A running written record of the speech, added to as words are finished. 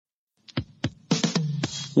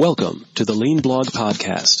Welcome to the Lean Blog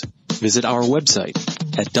Podcast. Visit our website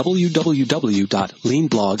at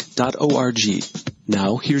www.leanblog.org.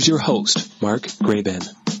 Now, here's your host, Mark Graban.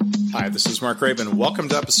 Hi, this is Mark Graban. Welcome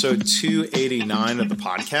to episode 289 of the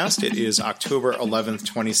podcast. It is October 11th,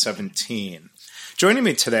 2017. Joining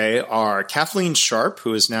me today are Kathleen Sharp,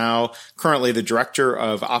 who is now currently the Director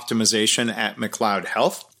of Optimization at McLeod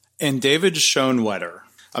Health, and David Schoenwetter,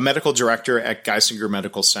 a Medical Director at Geisinger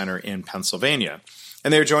Medical Center in Pennsylvania.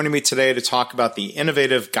 And they're joining me today to talk about the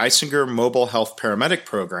innovative Geisinger Mobile Health Paramedic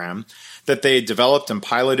Program that they developed and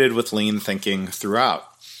piloted with lean thinking throughout.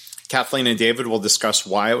 Kathleen and David will discuss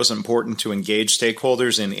why it was important to engage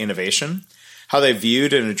stakeholders in innovation, how they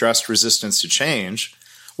viewed and addressed resistance to change,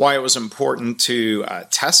 why it was important to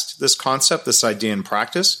test this concept, this idea in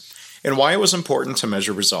practice, and why it was important to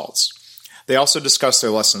measure results. They also discuss their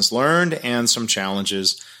lessons learned and some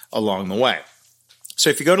challenges along the way. So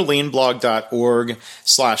if you go to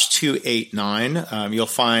leanblog.org/289, you'll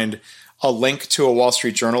find a link to a Wall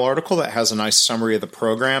Street Journal article that has a nice summary of the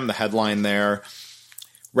program. The headline there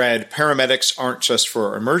read, "Paramedics aren't just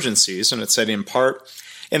for emergencies," and it said in part,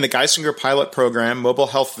 "In the Geisinger pilot program, mobile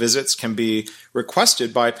health visits can be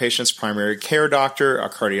requested by a patient's primary care doctor, a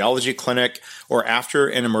cardiology clinic, or after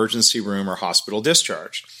an emergency room or hospital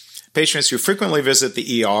discharge. Patients who frequently visit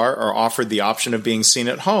the ER are offered the option of being seen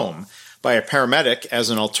at home by a paramedic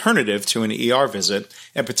as an alternative to an ER visit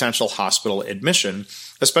and potential hospital admission,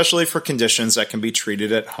 especially for conditions that can be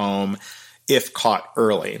treated at home if caught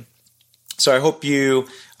early." So I hope you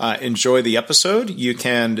enjoy the episode. You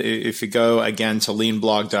can, if you go again to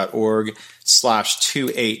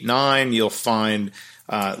leanblog.org/289, you'll find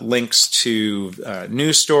links to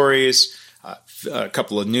news stories, a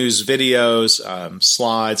couple of news videos,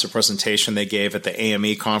 slides, a presentation they gave at the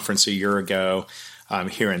AME conference a year ago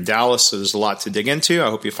here in Dallas. So there's a lot to dig into. I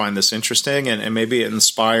hope you find this interesting and maybe it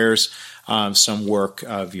inspires some work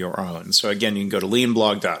of your own. So again, you can go to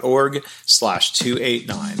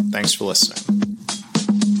leanblog.org/289. Thanks for listening.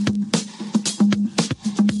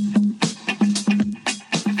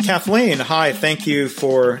 Kathleen, hi. Thank you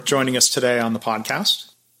for joining us today on the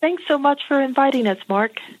podcast. Thanks so much for inviting us,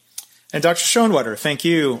 Mark. And Dr. Schoenwetter, thank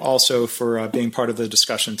you also for being part of the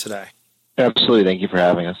discussion today. Absolutely. Thank you for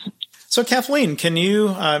having us. So Kathleen, can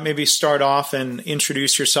you maybe start off and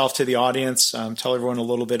introduce yourself to the audience, tell everyone a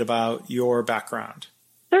little bit about your background?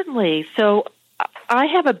 Certainly. So I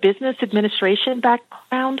have a business administration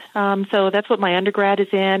background, so that's what my undergrad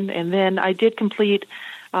is in, and then I did complete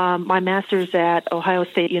my master's at Ohio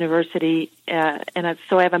State University,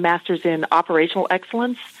 so I have a master's in operational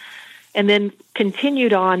excellence, and then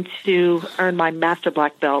continued on to earn my master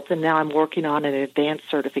black belt, and now I'm working on an advanced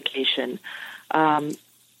certification.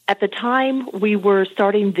 At the time we were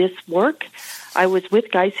starting this work, I was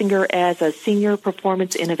with Geisinger as a senior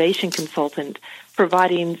performance innovation consultant,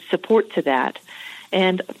 providing support to that.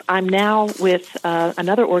 And I'm now with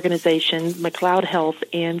another organization, McLeod Health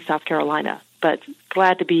in South Carolina, but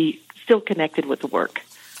glad to be still connected with the work.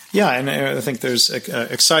 Yeah, and I think there's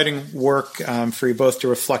exciting work for you both to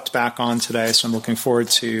reflect back on today, so I'm looking forward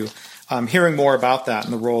to hearing more about that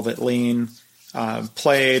and the role that Lean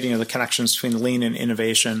played, the connections between lean and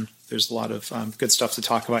innovation. There's a lot of good stuff to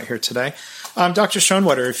talk about here today. Dr.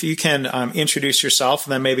 Schoenwetter, if you can introduce yourself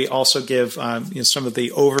and then maybe also give some of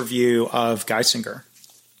the overview of Geisinger.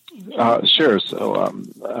 Sure. So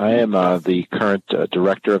I am the current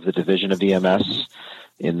director of the Division of EMS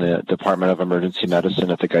in the Department of Emergency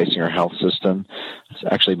Medicine at the Geisinger Health System.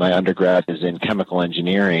 Actually, my undergrad is in chemical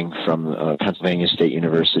engineering from Pennsylvania State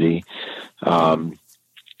University.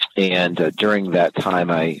 And during that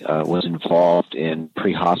time, I was involved in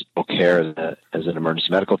pre-hospital care as an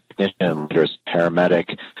emergency medical technician and later as a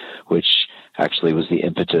paramedic, which actually was the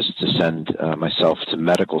impetus to send myself to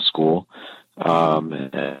medical school.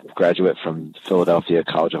 Graduate from Philadelphia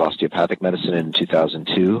College of Osteopathic Medicine in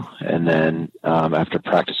 2002. And then after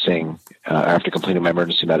completing my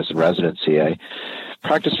emergency medicine residency, I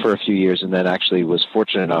practiced for a few years and then actually was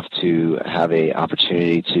fortunate enough to have an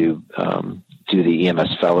opportunity to do the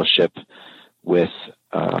EMS fellowship with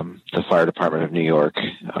the Fire Department of New York,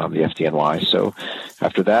 the FDNY. So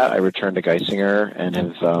after that, I returned to Geisinger and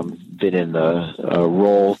have been in the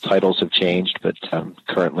role. Titles have changed, but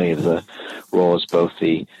currently the role is both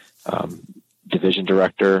the division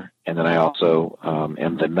director, and then I also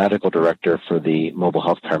am the medical director for the Mobile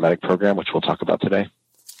Health Paramedic Program, which we'll talk about today.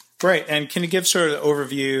 Great. And can you give sort of an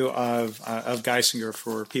overview of Geisinger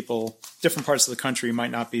for people, different parts of the country who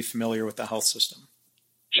might not be familiar with the health system?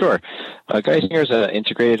 Sure. Geisinger is an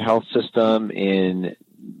integrated health system in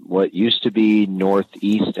what used to be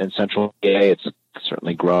Northeast and Central PA. It's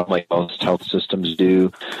certainly grown like most health systems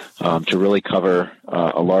do, to really cover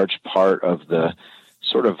a large part of the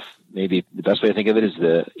sort of, maybe the best way to think of it is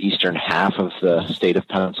the eastern half of the state of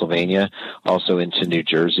Pennsylvania, also into New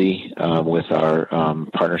Jersey, with our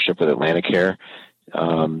partnership with AtlantiCare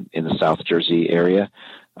in the South Jersey area.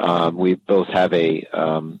 We both have a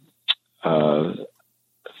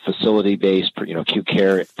facility-based, acute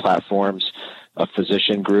care platforms, a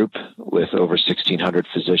physician group with over 1,600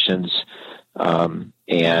 physicians,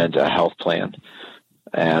 and a health plan.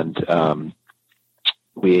 And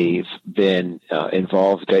we've been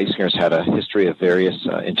involved. Geisinger's had a history of various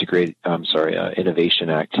innovation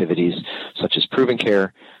activities, such as Proven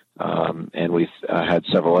Care, and we've had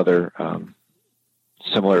several other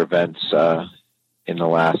similar events in the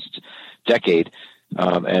last decade.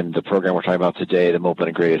 And the program we're talking about today, the Mobile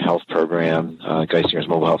Integrated Health Program, Geisinger's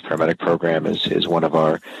Mobile Health Paramedic Program, is one of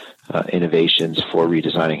our innovations for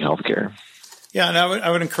redesigning healthcare. Yeah, and I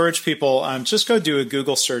would encourage people, just go do a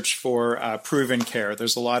Google search for Proven Care.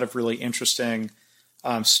 There's a lot of really interesting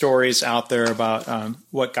stories out there about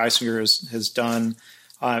what Geisinger has done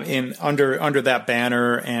under that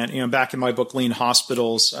banner. And back in my book, Lean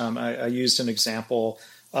Hospitals, I used an example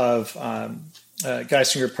of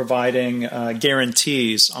Geisinger providing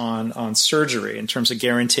guarantees on surgery in terms of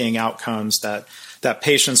guaranteeing outcomes that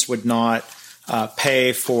patients would not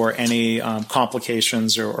pay for any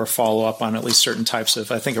complications or follow up on at least certain types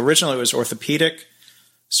of, I think originally it was orthopedic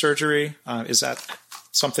surgery. Is that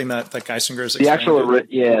something that Geisinger is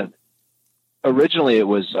expanded? Originally it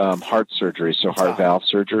was heart surgery, so heart valve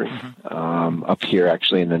surgery, up here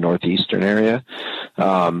actually in the northeastern area.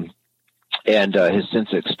 And has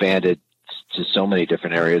since expanded to so many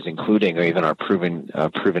different areas, including even our proven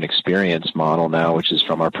experience model now, which is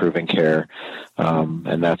from our Proven Care,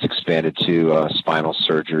 and that's expanded to spinal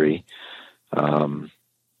surgery.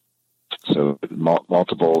 So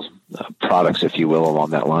multiple products, if you will, along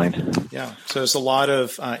that line. Yeah. So there's a lot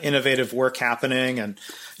of innovative work happening, and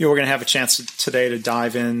we're going to have a chance today to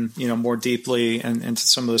dive in, more deeply into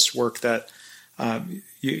some of this work that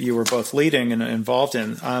you were both leading and involved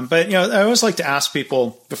in. But I always like to ask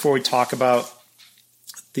people before we talk about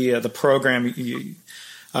the program.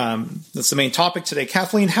 That's the main topic today.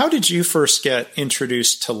 Kathleen, how did you first get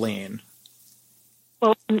introduced to Lean?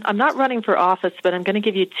 Well, I'm not running for office, but I'm going to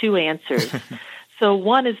give you two answers. So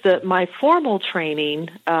one is that my formal training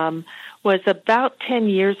was about 10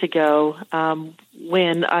 years ago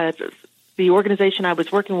when the organization I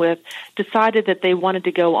was working with decided that they wanted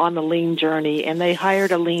to go on the Lean journey, and they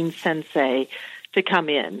hired a Lean sensei to come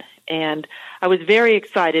in. And I was very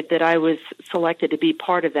excited that I was selected to be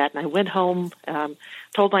part of that. And I went home,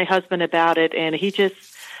 told my husband about it, and he just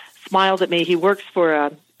smiled at me. He works for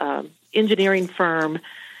a engineering firm,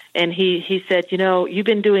 and he said, you've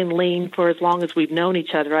been doing Lean for as long as we've known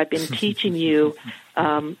each other. I've been teaching you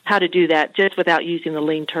how to do that just without using the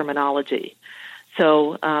Lean terminology.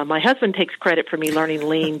 So my husband takes credit for me learning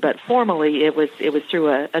Lean, but formally it was through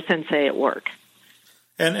a sensei at work.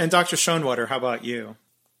 And Dr. Schoenwater, how about you?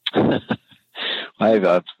 I have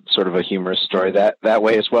a sort of a humorous story that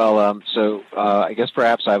way as well. So I guess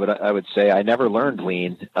perhaps I would say I never learned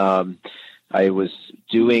Lean. I was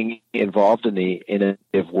involved in the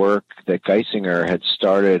innovative work that Geisinger had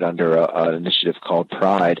started under an initiative called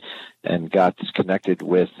Pride, and got connected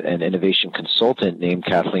with an innovation consultant named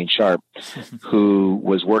Kathleen Sharp, who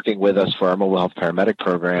was working with us for our Mobile Health Paramedic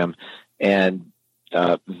Program, and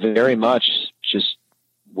very much just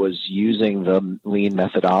was using the Lean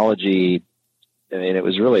methodology. I mean, it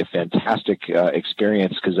was really a fantastic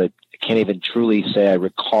experience, because I can't even truly say I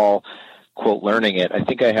recall, quote, learning it. I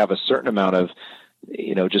think I have a certain amount of,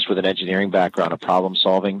 just with an engineering background, a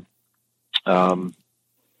problem-solving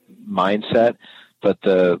mindset. But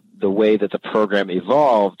the way that the program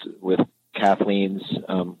evolved with Kathleen's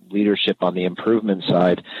leadership on the improvement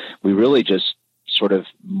side, we really just sort of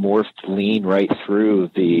morphed Lean right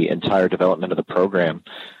through the entire development of the program.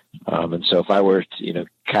 And so if I were to,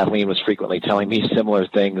 Kathleen was frequently telling me similar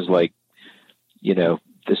things like,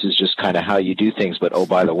 this is just kind of how you do things, but oh,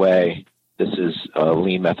 by the way, this is a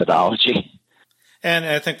Lean methodology. And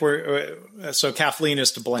I think so Kathleen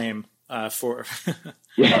is to blame for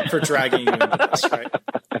dragging you into this, right?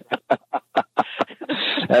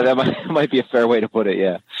 That might be a fair way to put it,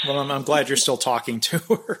 yeah. Well, I'm glad you're still talking to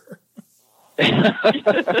her.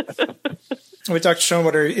 With Dr.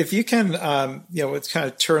 Schoenwater, if you can, let's kind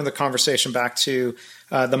of turn the conversation back to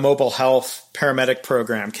the Mobile Health Paramedic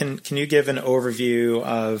Program. Can you give an overview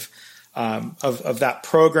of that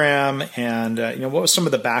program, and what was some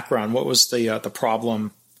of the background? What was the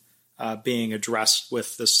problem being addressed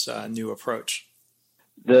with this new approach?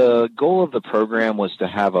 The goal of the program was to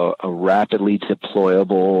have a rapidly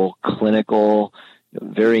deployable, clinical,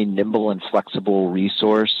 very nimble and flexible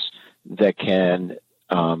resource that can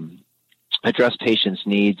address patients'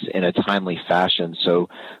 needs in a timely fashion. So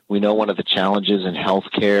we know one of the challenges in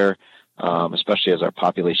healthcare, especially as our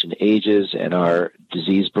population ages and our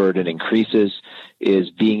disease burden increases,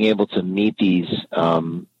 is being able to meet these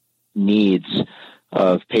needs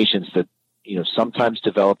of patients that sometimes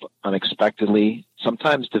develop unexpectedly,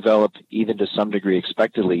 sometimes develop even to some degree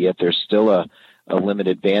expectedly, yet there's still a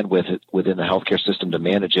limited bandwidth within the healthcare system to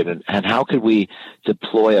manage it. And how could we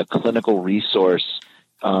deploy a clinical resource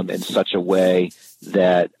in such a way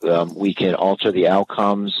that we can alter the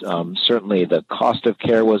outcomes? Certainly the cost of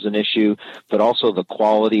care was an issue, but also the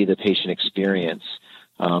quality of the patient experience,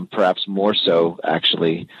 perhaps more so,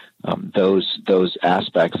 actually, those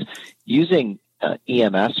aspects. Using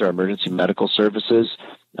EMS, or emergency medical services,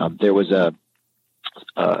 there was a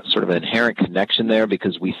sort of an inherent connection there,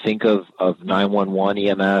 because we think of 911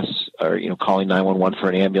 EMS, or calling 911 for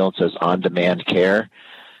an ambulance, as on-demand care,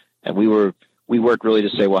 and we worked really to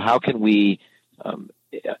say, well, how can we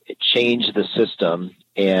change the system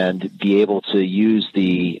and be able to use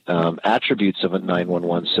the attributes of a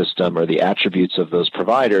 911 system, or the attributes of those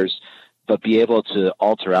providers, but be able to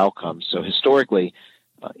alter outcomes. So historically,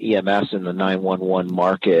 EMS in the 911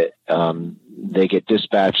 market, they get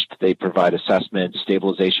dispatched, they provide assessment,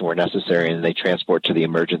 stabilization where necessary, and they transport to the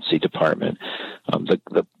emergency department.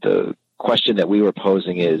 The question that we were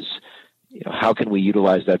posing is, how can we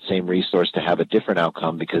utilize that same resource to have a different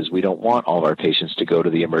outcome? Because we don't want all of our patients to go to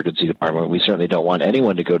the emergency department. We certainly don't want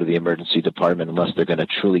anyone to go to the emergency department unless they're going to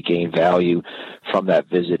truly gain value from that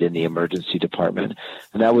visit in the emergency department.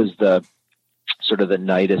 And that was the sort of the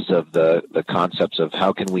nidus of the concepts of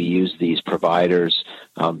how can we use these providers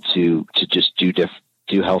to just do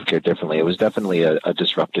healthcare differently. It was definitely a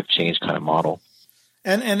disruptive change kind of model.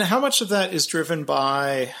 And how much of that is driven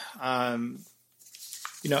by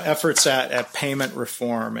efforts at payment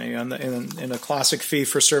reform? In a classic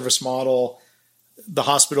fee-for-service model, the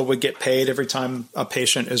hospital would get paid every time a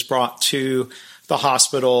patient is brought to the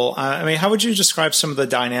hospital. How would you describe some of the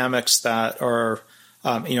dynamics that are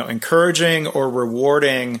encouraging or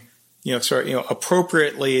rewarding,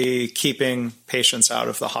 appropriately keeping patients out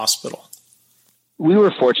of the hospital? We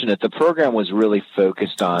were fortunate. The program was really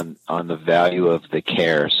focused on the value of the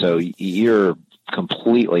care. So you're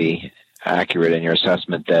completely accurate in your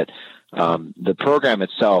assessment that the program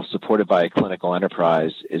itself, supported by a clinical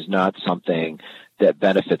enterprise, is not something that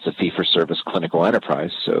benefits a fee-for-service clinical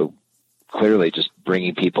enterprise. So clearly just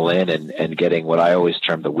bringing people in and getting what I always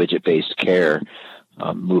term the widget-based care,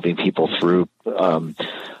 moving people through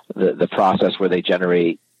the process where they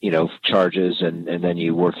generate charges and then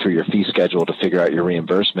you work through your fee schedule to figure out your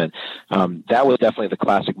reimbursement. That was definitely the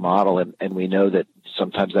classic model, and we know that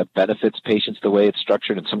sometimes that benefits patients the way it's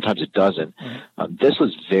structured, and sometimes it doesn't. Mm-hmm. This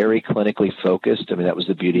was very clinically focused. That was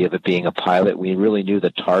the beauty of it being a pilot. We really knew the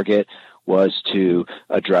target was to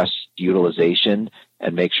address utilization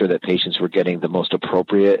and make sure that patients were getting the most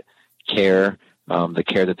appropriate care. The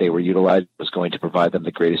care that they were utilized was going to provide them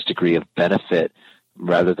the greatest degree of benefit,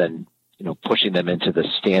 rather than pushing them into the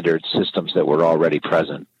standard systems that were already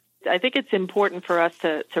present. I think it's important for us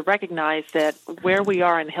to recognize that where we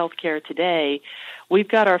are in healthcare today, we've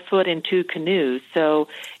got our foot in two canoes. So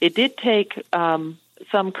it did take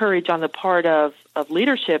some courage on the part of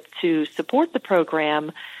leadership to support the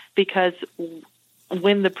program, because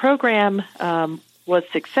when the program was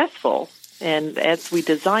successful, and as we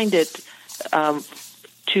designed it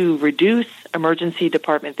to reduce emergency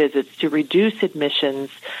department visits, to reduce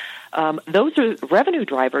admissions, those are revenue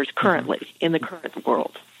drivers currently in the current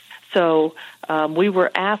world. So we were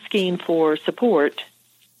asking for support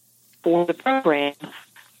for the program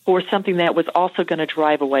for something that was also going to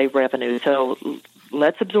drive away revenue. So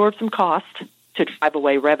let's absorb some cost to drive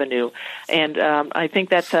away revenue. And I think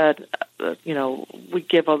that's we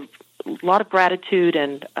give a lot of gratitude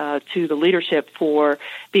and to the leadership for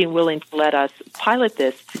being willing to let us pilot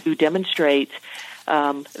this to demonstrate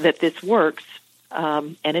that this works.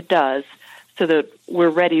 And it does, so that we're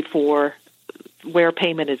ready for where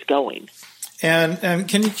payment is going. And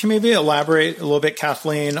can you maybe elaborate a little bit,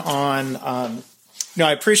 Kathleen, on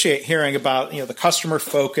I appreciate hearing about the customer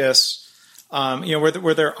focus.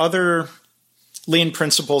 Were there other lean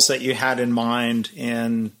principles that you had in mind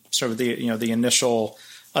in sort of the initial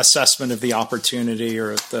assessment of the opportunity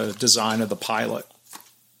or the design of the pilot?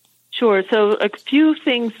 Sure. So a few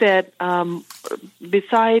things that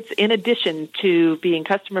in addition to being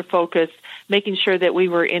customer focused, making sure that we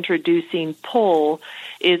were introducing pull,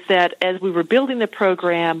 is that as we were building the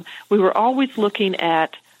program, we were always looking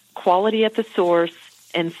at quality at the source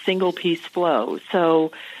and single piece flow.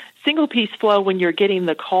 So single piece flow, when you're getting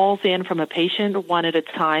the calls in from a patient one at a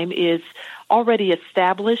time, is already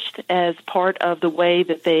established as part of the way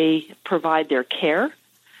that they provide their care.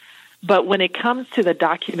 But when it comes to the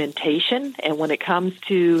documentation and when it comes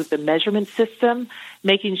to the measurement system,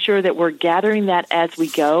 making sure that we're gathering that as we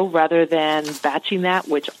go rather than batching that,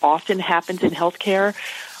 which often happens in healthcare,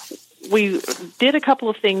 we did a couple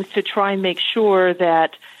of things to try and make sure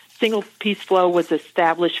that single piece flow was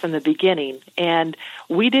established from the beginning. And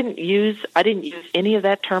I didn't use any of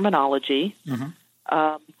that terminology.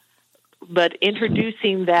 But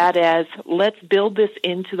introducing that as, let's build this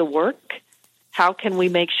into the work. How can we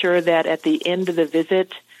make sure that at the end of the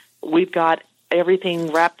visit, we've got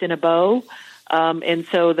everything wrapped in a bow? And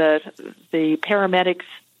so the paramedics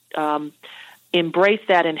embraced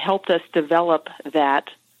that and helped us develop that.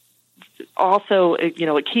 Also,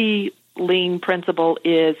 a key lean principle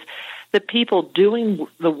is the people doing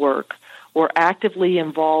the work were actively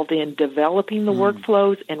involved in developing the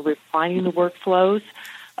workflows and refining the workflows.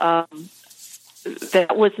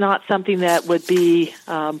 That was not something that would be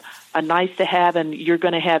a nice to have, and you're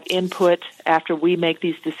going to have input after we make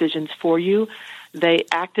these decisions for you. They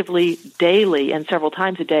actively, daily, and several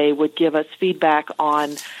times a day, would give us feedback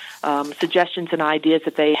on suggestions and ideas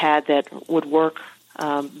that they had that would work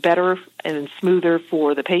better and smoother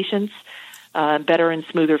for the patients, better and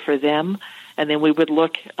smoother for them. And then we would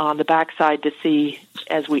look on the backside to see,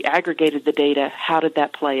 as we aggregated the data, how did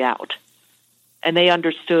that play out? And they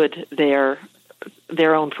understood their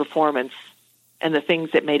own performance and the things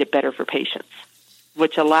that made it better for patients,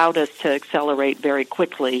 which allowed us to accelerate very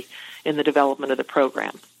quickly in the development of the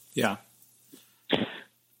program. Yeah.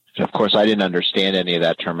 Of course, I didn't understand any of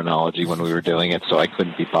that terminology when we were doing it, so I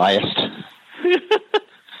couldn't be biased.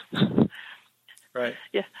 Right.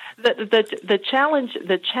 Yeah. The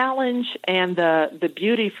challenge and the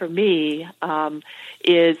beauty for me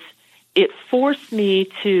is it forced me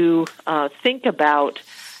to think about,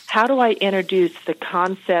 how do I introduce the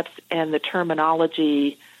concepts and the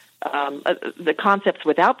terminology, the concepts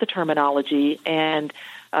without the terminology, and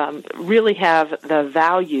really have the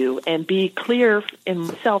value and be clear in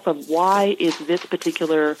myself of why is this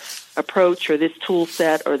particular approach or this tool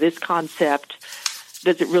set or this concept,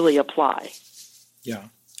 does it really apply? Yeah.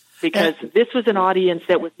 Because this was an audience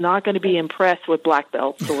that was not going to be impressed with black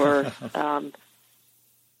belts or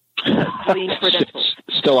clean credentials.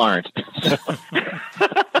 Still aren't.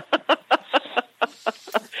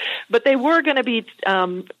 But they were going to be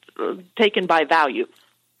taken by value.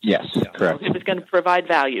 Yes, correct. It was going to provide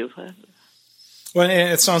value. Well,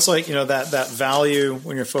 it sounds like, that value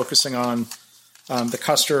when you're focusing on the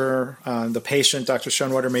customer, the patient. Dr.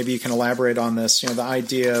 Schoenwetter, maybe you can elaborate on this, the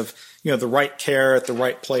idea of, the right care at the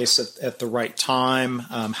right place at the right time,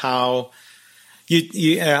 how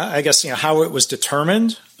I guess, how it was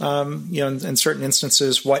determined, in certain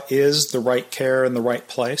instances, what is the right care in the right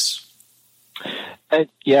place? So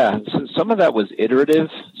some of that was iterative,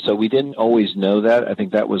 so we didn't always know that. I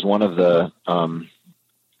think that was one of the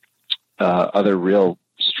other real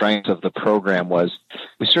strengths of the program was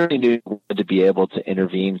we certainly knew we wanted to be able to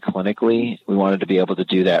intervene clinically. We wanted to be able to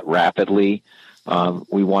do that rapidly.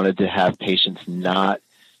 We wanted to have patients not,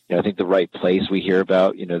 I think the right place we hear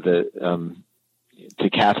about, to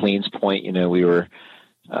Kathleen's point, we were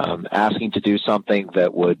asking to do something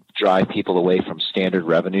that would drive people away from standard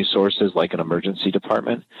revenue sources like an emergency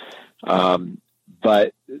department.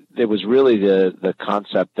 But there was really the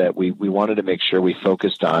concept that we wanted to make sure we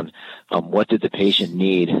focused on what did the patient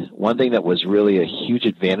need. One thing that was really a huge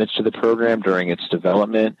advantage to the program during its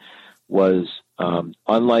development was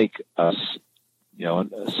unlike us,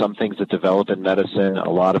 some things that develop in medicine,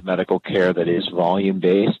 a lot of medical care that is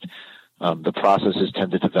volume-based, the processes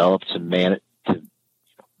tend to develop to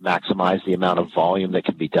maximize the amount of volume that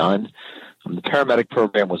can be done. The paramedic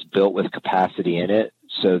program was built with capacity in it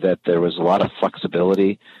so that there was a lot of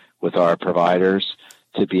flexibility with our providers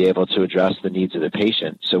to be able to address the needs of the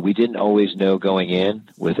patient. So we didn't always know going in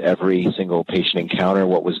with every single patient encounter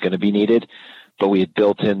what was going to be needed, but we had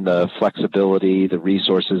built in the flexibility, the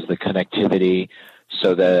resources, the connectivity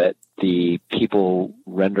so that the people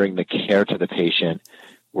rendering the care to the patient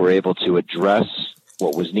were able to address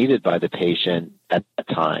what was needed by the patient at that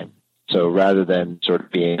time. So rather than sort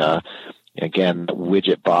of being a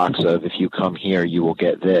widget box of if you come here, you will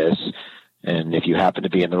get this. And if you happen to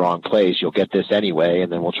be in the wrong place, you'll get this anyway,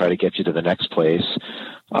 and then we'll try to get you to the next place.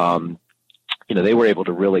 They were able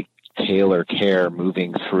to really tailor care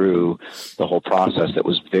moving through the whole process that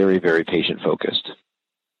was very, very patient-focused.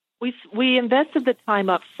 We invested the time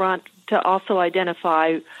up front to also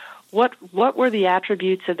identify what were the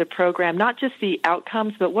attributes of the program, not just the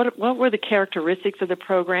outcomes, but what were the characteristics of the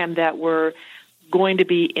program that were going to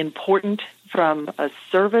be important from a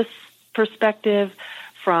service perspective,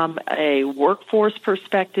 from a workforce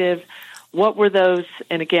perspective. What were those?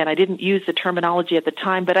 And again, I didn't use the terminology at the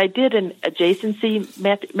time, but I did an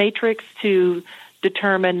adjacency matrix to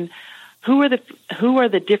determine who are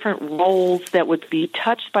the different roles that would be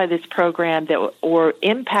touched by this program that or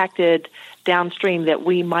impacted downstream that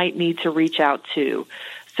we might need to reach out to,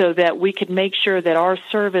 so that we could make sure that our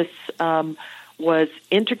service was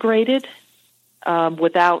integrated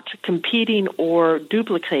without competing or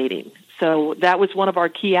duplicating. So that was one of our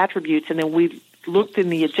key attributes, and then we looked in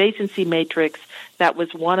the adjacency matrix. That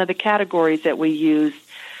was one of the categories that we used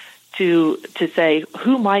to say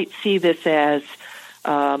who might see this as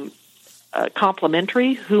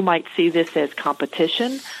complementary, who might see this as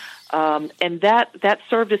competition, and that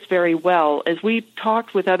served us very well. As we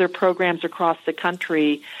talked with other programs across the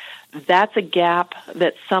country, that's a gap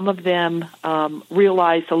that some of them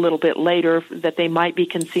realized a little bit later, that they might be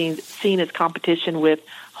seen as competition with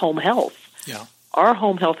home health. Yeah. Our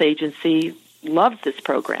home health agency loves this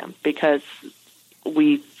program because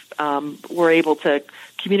we were able to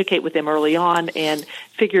communicate with them early on and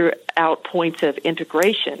figure out points of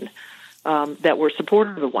integration that were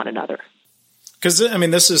supportive of one another. Because, I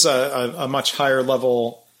mean, this is a much higher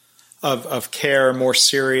level of care, more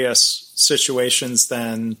serious situations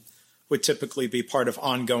than would typically be part of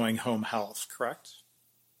ongoing home health, correct?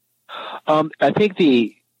 I think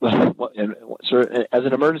as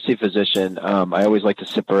an emergency physician, I always like to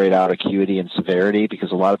separate out acuity and severity,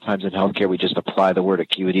 because a lot of times in healthcare we just apply the word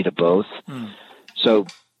acuity to both. So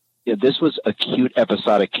this was acute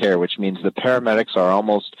episodic care, which means the paramedics are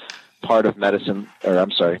almost part of medicine,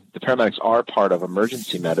 the paramedics are part of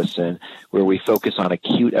emergency medicine, where we focus on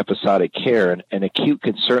acute episodic care. And acute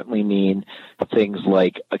could certainly mean things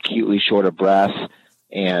like acutely short of breath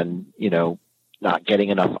and, not getting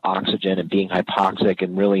enough oxygen and being hypoxic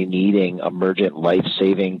and really needing emergent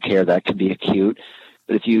life-saving care. That can be acute.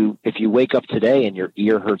 But if you wake up today and your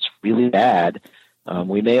ear hurts really bad,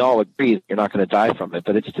 we may all agree that you're not going to die from it,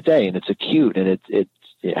 but it's today and it's acute, and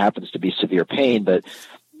it happens to be severe pain. But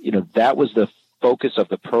that was the focus of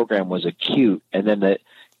the program, was acute. And then the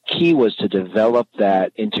key was to develop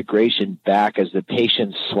that integration back as the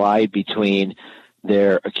patients slide between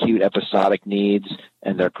their acute episodic needs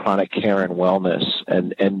and their chronic care and wellness,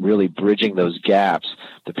 and really bridging those gaps.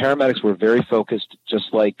 The paramedics were very focused,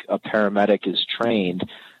 just like a paramedic is trained,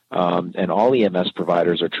 and all EMS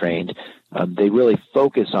providers are trained. They really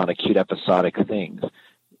focus on acute episodic things.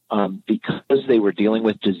 Because they were dealing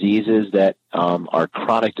with diseases that are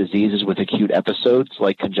chronic diseases with acute episodes,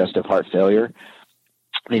 like congestive heart failure,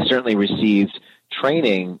 they certainly received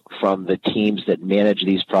training from the teams that manage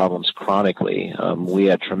these problems chronically. We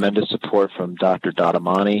had tremendous support from Dr.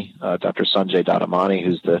 Dadamani, Dr. Sanjay Dadamani,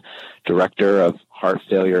 who's the director of heart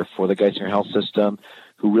failure for the Geisinger Health System,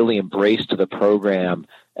 who really embraced the program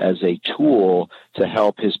as a tool to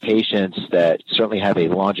help his patients that certainly have a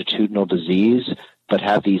longitudinal disease, but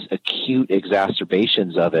have these acute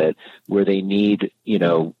exacerbations of it where they need,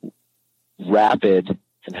 rapid,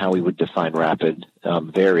 and how we would define rapid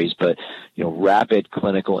varies, but, rapid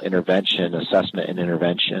clinical intervention, assessment and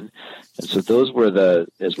intervention. And so those were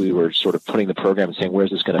as we were sort of putting the program and saying, where's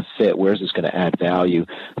this going to fit? Where's this going to add value?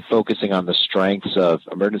 Focusing on the strengths of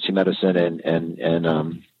emergency medicine and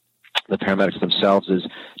the paramedics themselves is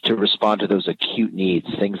to respond to those acute needs,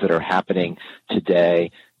 things that are happening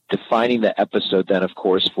today. Defining the episode then, of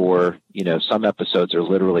course, for, some episodes are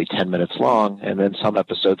literally 10 minutes long, and then some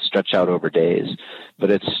episodes stretch out over days.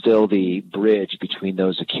 But it's still the bridge between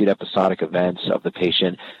those acute episodic events of the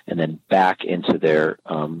patient and then back into their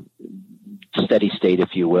steady state,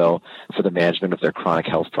 if you will, for the management of their chronic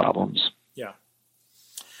health problems. Yeah.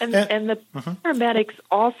 And the paramedics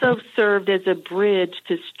also served as a bridge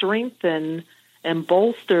to strengthen and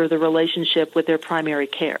bolster the relationship with their primary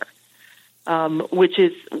care. Which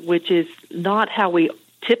is not how we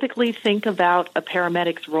typically think about a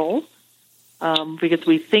paramedic's role, because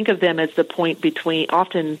we think of them as the point between,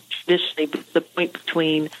 often traditionally, the point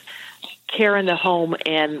between care in the home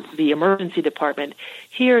and the emergency department.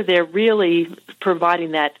 Here, they're really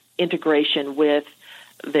providing that integration with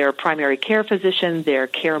their primary care physician, their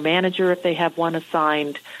care manager if they have one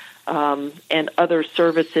assigned, and other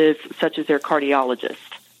services such as their cardiologist.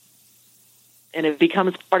 And it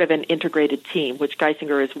becomes part of an integrated team, which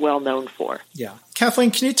Geisinger is well known for. Yeah. Kathleen,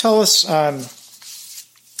 can you tell us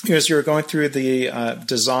as you were going through the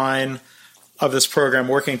design of this program,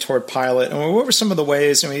 working toward pilot, and what were some of the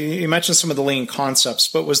ways? I mean, you mentioned some of the lean concepts,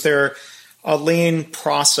 but was there a lean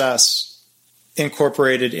process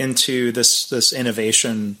incorporated into this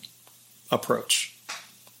innovation approach?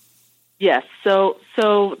 Yes. So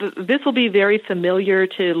this will be very familiar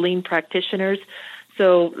to lean practitioners.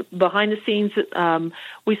 So behind the scenes,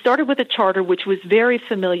 we started with a charter which was very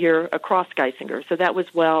familiar across Geisinger. So that was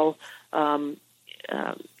well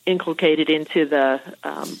inculcated into the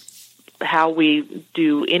how we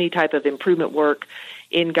do any type of improvement work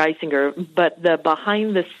in Geisinger. But the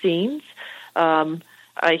behind the scenes, I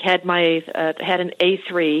had had an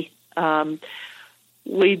A3.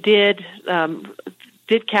 We did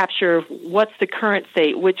capture what's the current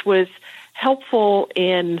state, which was helpful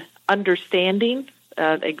in understanding.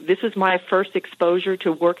 This was my first exposure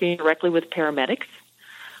to working directly with paramedics.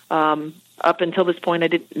 Up until this point, I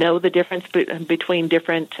didn't know the difference between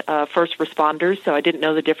different first responders, so I didn't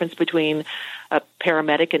know the difference between a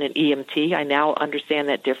paramedic and an EMT. I now understand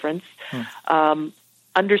that difference.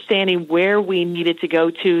 Understanding where we needed to go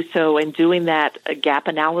to, so in doing that gap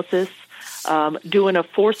analysis, doing a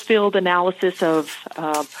force field analysis of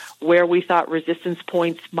where we thought resistance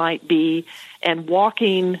points might be, and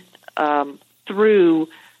walking through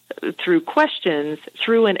questions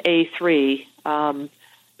through an A3,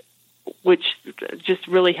 which just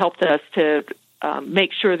really helped us to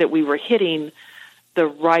make sure that we were hitting the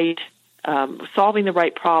right, solving the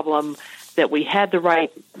right problem, that we had the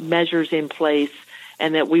right measures in place,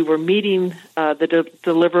 and that we were meeting the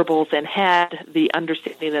deliverables and had the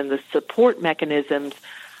understanding and the support mechanisms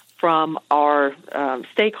from our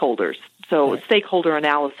stakeholders. So stakeholder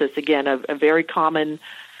analysis, again, a very common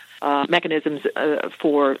mechanisms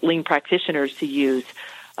for lean practitioners to use.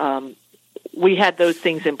 We had those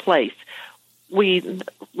things in place. We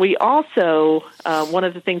also, one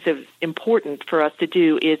of the things that's important for us to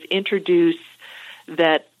do is introduce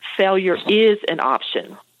that failure is an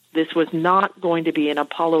option. This was not going to be an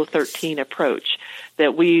Apollo 13 approach,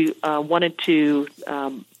 that we wanted to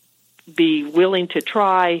be willing to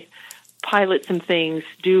try, pilot some things,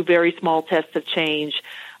 do very small tests of change,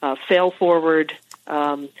 fail forward,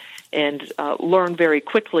 and learn very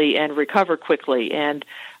quickly and recover quickly. And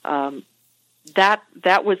that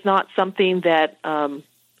was not something that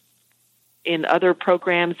in other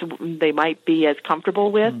programs they might be as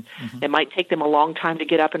comfortable with. Mm-hmm. It might take them a long time to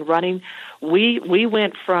get up and running. We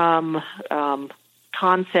went from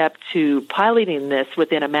concept to piloting this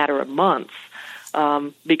within a matter of months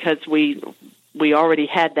because we already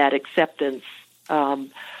had that acceptance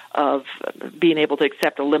of being able to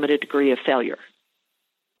accept a limited degree of failure.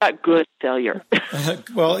 A good failure.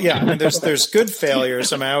 Well, yeah, I mean, there's good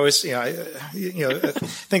failures. I mean, I always, I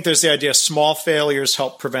think there's the idea small failures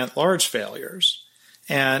help prevent large failures,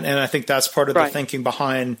 and I think that's part of the thinking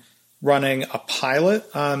behind running a pilot.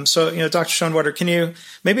 So, Dr. Schoenwetter, can you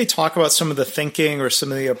maybe talk about some of the thinking or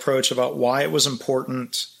some of the approach about why it was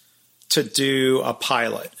important to do a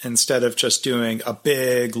pilot instead of just doing a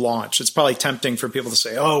big launch? It's probably tempting for people to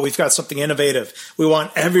say, "Oh, we've got something innovative. We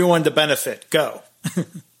want everyone to benefit. Go."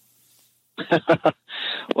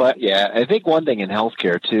 Well, yeah, I think one thing in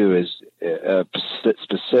healthcare too is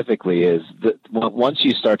specifically is that once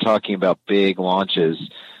you start talking about big launches,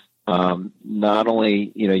 not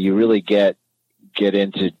only you really get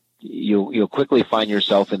into you'll quickly find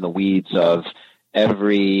yourself in the weeds of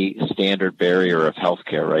every standard barrier of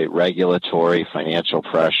healthcare, right? Regulatory, financial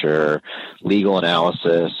pressure, legal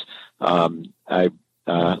analysis.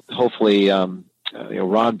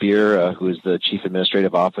 Ron Beer, who is the chief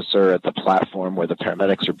administrative officer at the platform where the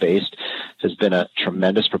paramedics are based, has been a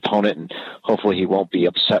tremendous proponent, and hopefully he won't be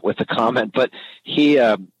upset with the comment. But he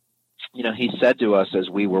said to us as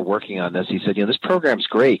we were working on this, he said, this program's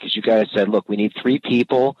great because you guys said, look, we need 3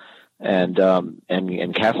 people, and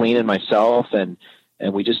Kathleen and myself, and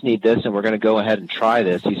we just need this, and we're going to go ahead and try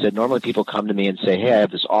this. He said, normally people come to me and say, hey, I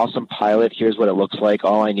have this awesome pilot. Here's what it looks like.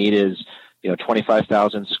 All I need is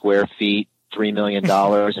 25,000 square feet. $3 million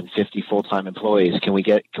and 50 full-time employees. Can we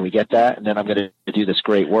get that? And then I'm going to do this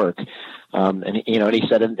great work. And he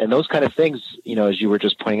said, and those kind of things, as you were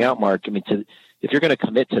just pointing out, Mark, I mean, if you're going to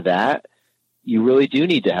commit to that, you really do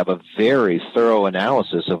need to have a very thorough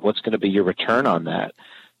analysis of what's going to be your return on that.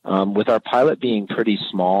 With our pilot being pretty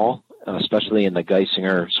small, especially in the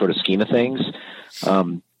Geisinger sort of scheme of things,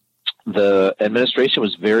 the administration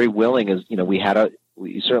was very willing, as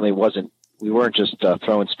we weren't just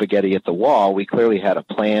throwing spaghetti at the wall. We clearly had a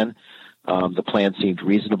plan. The plan seemed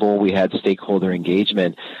reasonable. We had stakeholder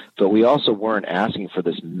engagement, but we also weren't asking for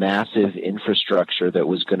this massive infrastructure that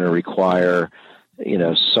was going to require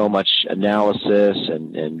so much analysis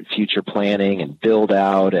and future planning and build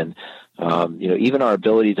out and, even our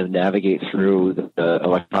ability to navigate through the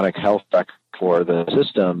electronic health record for the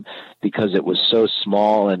system, because it was so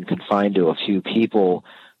small and confined to a few people,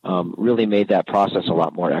 really made that process a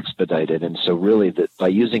lot more expedited. And so really by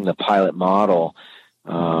using the pilot model,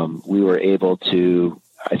 we were able to,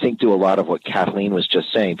 I think, do a lot of what Kathleen was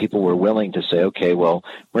just saying. People were willing to say, okay, well,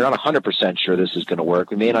 we're not 100% sure this is going to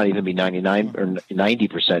work. We may not even be 99 or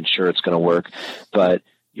 90% sure it's going to work, but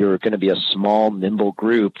you're going to be a small, nimble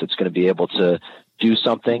group that's going to be able to do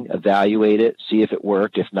something, evaluate it, see if it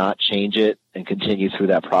worked, if not, change it, and continue through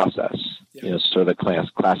that process. Yeah. Sort of the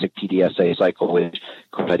classic PDSA cycle, which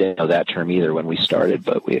I didn't know that term either when we started,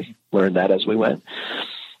 but we learned that as we went.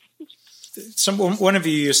 One of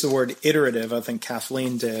you used the word iterative, I think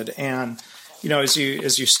Kathleen did. And, as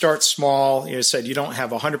you start small, you said you don't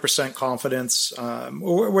have 100% confidence.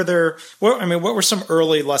 What were some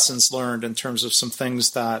early lessons learned in terms of some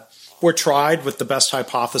things that were tried with the best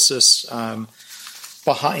hypothesis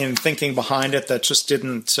behind thinking behind it that just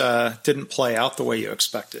didn't play out the way you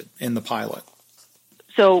expected in the pilot?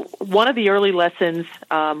 So one of the early lessons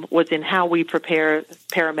was in how we prepare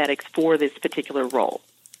paramedics for this particular role.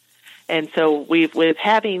 And so with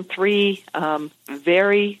having three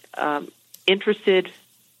very interested,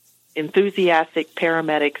 enthusiastic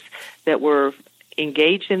paramedics that were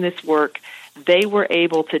engaged in this work, they were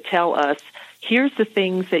able to tell us, here's the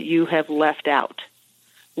things that you have left out.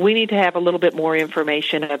 We need to have a little bit more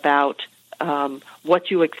information about what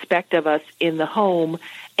you expect of us in the home,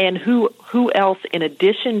 and who else, in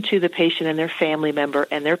addition to the patient and their family member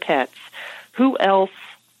and their pets, who else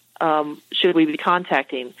should we be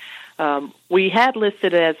contacting? We had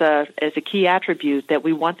listed as a key attribute that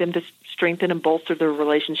we want them to strengthen and bolster their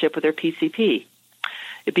relationship with their PCP.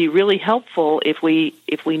 It'd be really helpful if we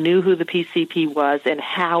knew who the PCP was and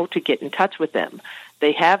how to get in touch with them.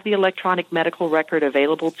 They have the electronic medical record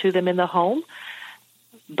available to them in the home,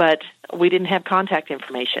 but we didn't have contact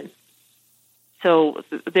information. So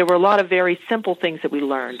there were a lot of very simple things that we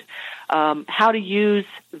learned. How to use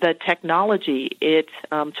the technology. It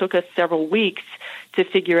took us several weeks to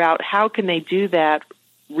figure out how can they do that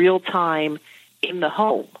real time in the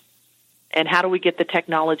home, and how do we get the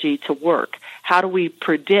technology to work? How do we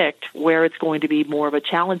predict where it's going to be more of a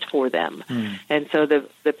challenge for them? And so the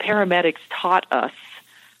paramedics taught us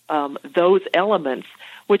those elements,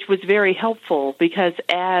 which was very helpful, because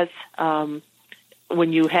as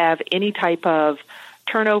when you have any type of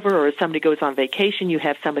turnover or somebody goes on vacation, you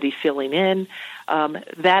have somebody filling in,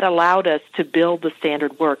 that allowed us to build the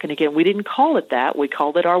standard work. And again, we didn't call it that. We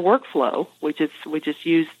called it our workflow. We just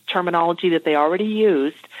used terminology that they already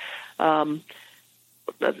used.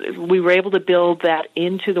 We were able to build that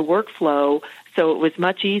into the workflow, so it was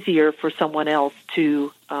much easier for someone else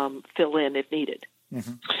to fill in if needed.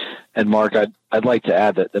 Mm-hmm. And Mark, I'd like to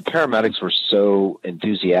add that the paramedics were so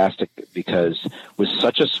enthusiastic because with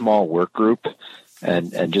such a small work group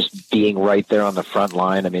and just being right there on the front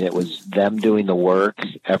line, I mean, it was them doing the work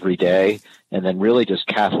every day, and then really just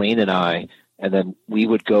Kathleen and I, and then we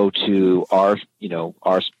would go to our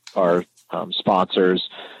sponsors,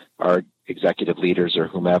 our executive leaders or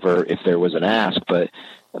whomever, if there was an ask. But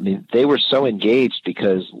I mean, they were so engaged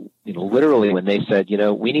because, literally when they said,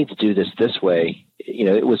 we need to do this way,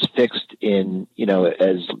 it was fixed in,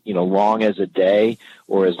 as, long as a day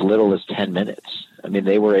or as little as 10 minutes. I mean,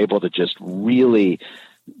 they were able to just really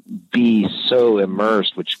be so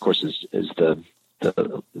immersed, which of course is the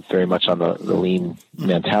very much on the lean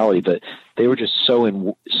mentality, but they were just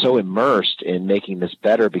so immersed in making this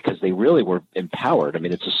better because they really were empowered. I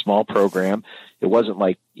mean, it's a small program. It wasn't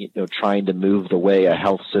like, trying to move the way a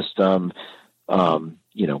health system,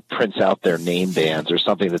 prints out their name bands or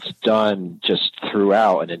something that's done just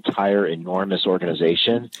throughout an entire enormous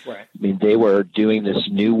organization. Right. I mean, they were doing this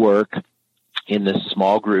new work in this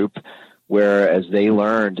small group, where as they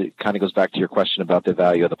learned, it kind of goes back to your question about the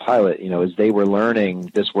value of the pilot, as they were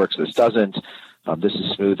learning, this works, this doesn't, this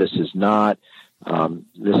is smooth, this is not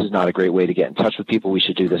a great way to get in touch with people, we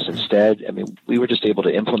should do this instead. I mean, we were just able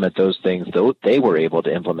to implement those things, though they were able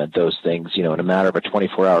to implement those things, in a matter of a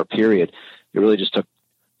 24-hour period. It really just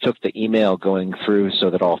took the email going through so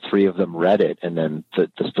that all three of them read it, and then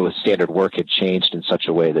the standard work had changed in such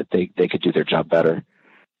a way that they could do their job better.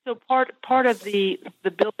 So part of the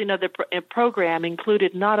building of the program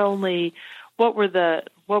included not only what were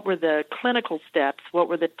the clinical steps, what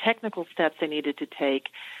were the technical steps they needed to take,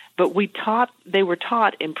 but they were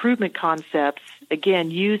taught improvement concepts, again,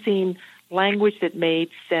 using language that made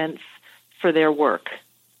sense for their work.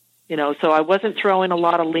 So I wasn't throwing a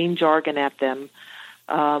lot of lean jargon at them.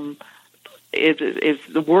 is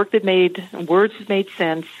the work that words made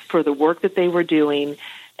sense for the work that they were doing,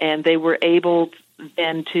 and they were able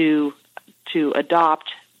then to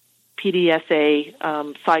adopt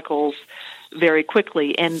PDSA cycles very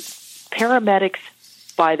quickly. And paramedics,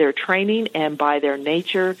 by their training and by their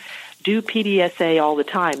nature, do PDSA all the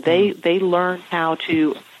time. They learn how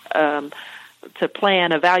to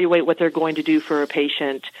plan, evaluate what they're going to do for a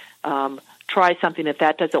patient, try something. If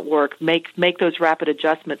that doesn't work, make those rapid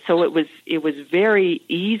adjustments. So it was very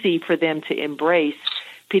easy for them to embrace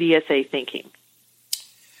PDSA thinking.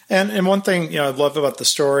 And one thing I love about the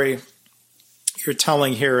story you're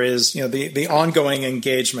telling here is the ongoing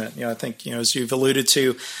engagement. I think as you've alluded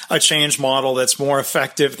to, a change model that's more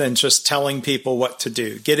effective than just telling people what to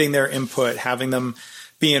do, getting their input, having them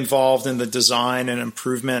be involved in the design and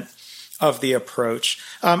improvement of the approach.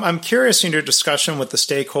 I'm curious in your discussion with the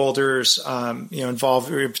stakeholders involved,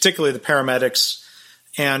 particularly the paramedics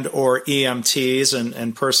and or EMTs,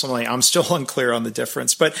 and personally, I'm still unclear on the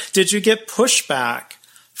difference. But did you get pushback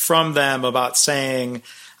from them about saying,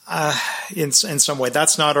 in some way,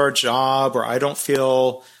 that's not our job, or I don't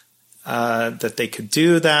feel that they could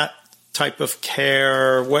do that type of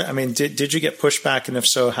care? Did you get pushback, and if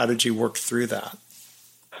so, how did you work through that?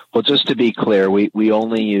 Well, just to be clear, we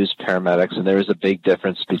only use paramedics, and there is a big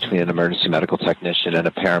difference between an emergency medical technician and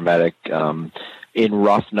a paramedic. In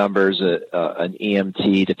rough numbers, an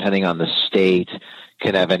EMT, depending on the state,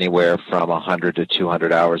 can have anywhere from 100 to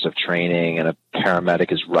 200 hours of training, and a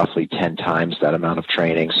paramedic is roughly 10 times that amount of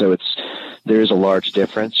training. So there is a large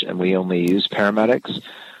difference, and we only use paramedics.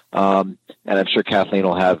 And I'm sure Kathleen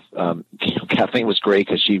will have, Kathleen was great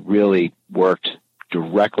because she really worked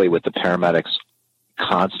directly with the paramedics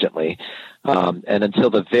constantly. And until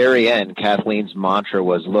the very end, Kathleen's mantra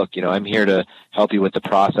was, look, I'm here to help you with the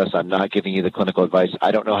process. I'm not giving you the clinical advice. I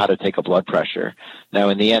don't know how to take a blood pressure. Now,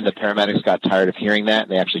 in the end, the paramedics got tired of hearing that,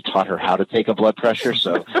 and they actually taught her how to take a blood pressure.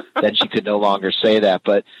 So then she could no longer say that.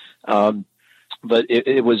 But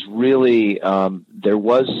it was really, there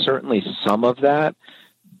was certainly some of that.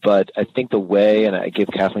 But I think the way, and I give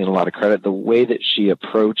Kathleen a lot of credit, the way that she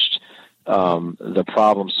approached the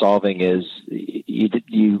problem solving is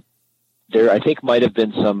there, I think, might have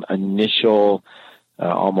been some initial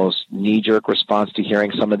almost knee-jerk response to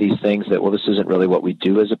hearing some of these things that, well, this isn't really what we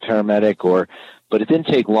do as a paramedic, but it didn't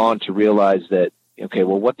take long to realize that, okay,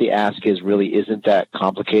 well, what the ask is really isn't that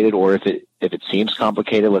complicated, or if it seems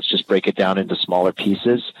complicated, let's just break it down into smaller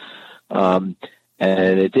pieces. And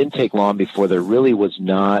it didn't take long before there really was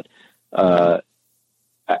not a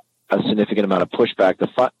significant amount of pushback.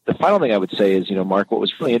 The final thing I would say is, Mark, what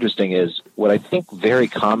was really interesting is what I think very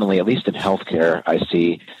commonly, at least in healthcare, I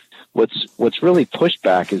see what's really pushed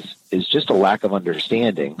back is just a lack of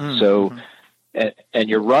understanding. Mm-hmm. So, and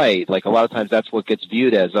you're right. Like, a lot of times that's what gets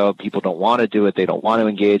viewed as, oh, people don't want to do it. They don't want to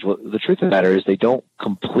engage. Well, the truth of the matter is they don't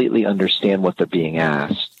completely understand what they're being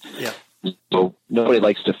asked. Yeah. So nobody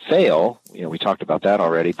likes to fail. We talked about that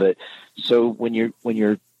already. But so when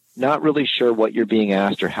you're not really sure what you're being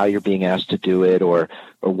asked or how you're being asked to do it, or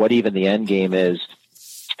what even the end game is,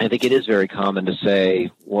 I think it is very common to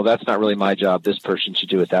say, well, that's not really my job. This person should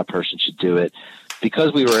do it. That person should do it.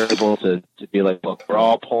 Because we were able to be like, look, we're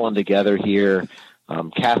all pulling together here.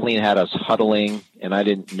 Kathleen had us huddling, and I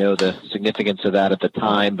didn't know the significance of that at the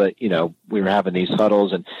time, but, we were having these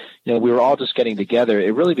huddles, and, we were all just getting together.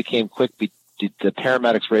 It really became quick. The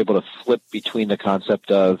paramedics were able to flip between the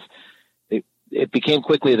concept of, it became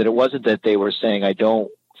quickly that it wasn't that they were saying, I don't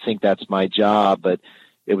think that's my job, but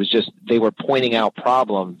it was just they were pointing out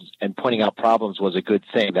problems, and pointing out problems was a good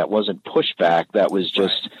thing. That wasn't pushback. That was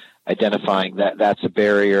just identifying that that's a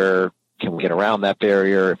barrier. Can we get around that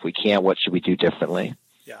barrier? If we can't, what should we do differently?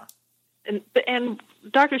 Yeah. And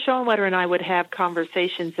Dr. Schoenwetter and I would have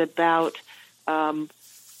conversations about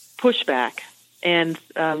pushback, and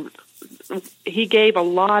he gave a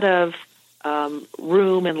lot of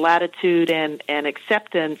room and latitude and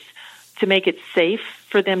acceptance to make it safe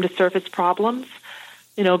for them to surface problems.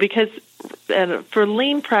 Because for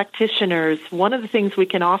lean practitioners, one of the things we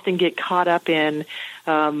can often get caught up in,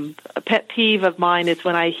 a pet peeve of mine is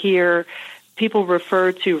when I hear people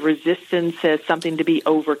refer to resistance as something to be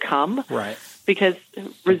overcome. Right. Because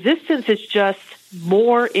resistance is just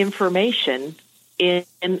more information in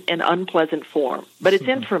an unpleasant form, but it's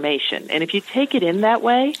information. And if you take it in that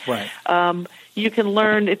way, you can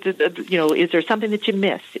learn, is there something that you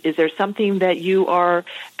miss? Is there something that you are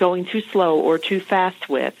going too slow or too fast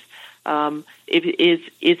with? Is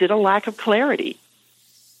it a lack of clarity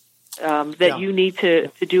that you need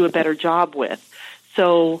to do a better job with?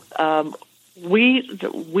 So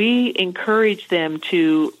we encourage them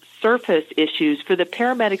to surface issues. For the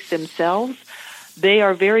paramedics themselves, they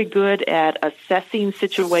are very good at assessing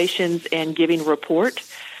situations and giving report.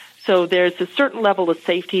 So there's a certain level of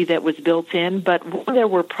safety that was built in, but when there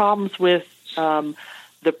were problems with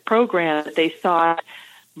the program that they thought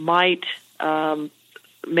might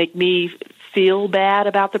make me feel bad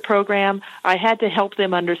about the program, I had to help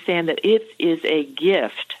them understand that it is a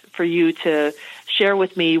gift for you to share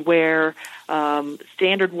with me where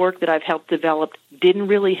standard work that I've helped develop didn't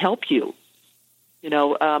really help you.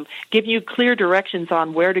 Give you clear directions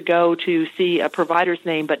on where to go to see a provider's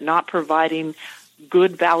name, but not providing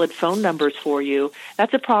good, valid phone numbers for you.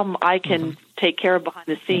 That's a problem I can take care of behind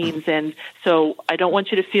the scenes. And so I don't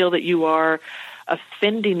want you to feel that you are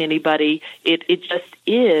offending anybody. It just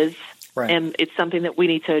is, right. And it's something that we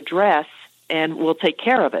need to address, and we'll take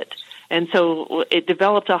care of it. And so it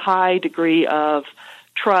developed a high degree of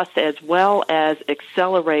trust as well as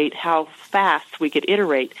accelerate how fast we could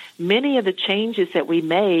iterate. Many of the changes that we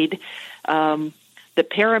made, the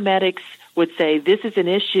paramedics would say, this is an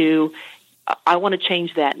issue, I want to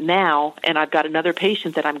change that now, and I've got another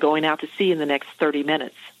patient that I'm going out to see in the next 30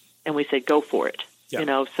 minutes. And we said, go for it.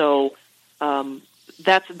 Yeah. So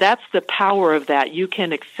that's the power of that. You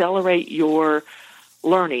can accelerate your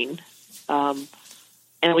learning,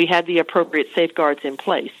 and we had the appropriate safeguards in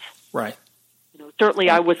place. Right. Certainly,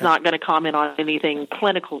 I was not going to comment on anything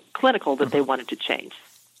clinical that they wanted to change.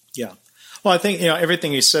 Yeah. Well, I think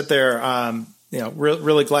everything you said there.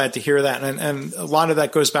 Really glad to hear that, and a lot of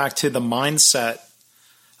that goes back to the mindset,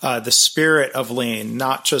 the spirit of Lean,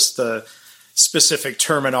 not just the specific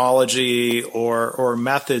terminology or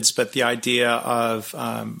methods, but the idea of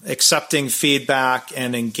accepting feedback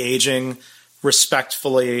and engaging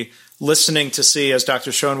respectfully, listening to see, as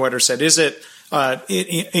Dr. Schoenwetter said, is it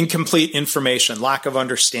incomplete information, lack of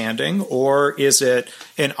understanding, or is it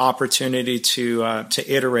an opportunity to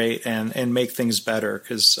iterate and make things better?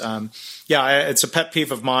 Because it's a pet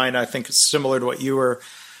peeve of mine. I think it's similar to what you were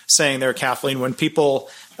saying there, Kathleen. When people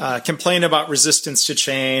complain about resistance to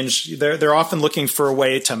change, they're often looking for a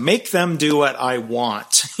way to make them do what I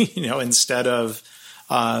want, instead of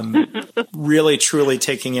really truly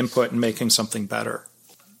taking input and making something better.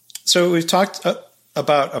 So we've talked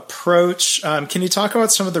about approach. Can you talk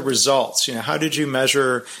about some of the results? How did you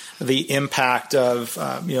measure the impact of,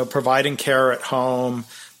 providing care at home,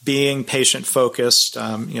 being patient focused,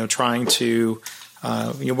 trying to,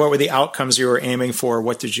 what were the outcomes you were aiming for?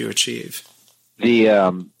 What did you achieve?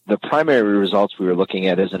 The primary results we were looking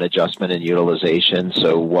at is an adjustment in utilization.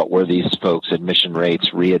 So what were these folks' admission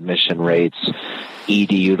rates, readmission rates,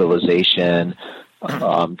 ED utilization,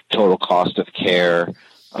 total cost of care,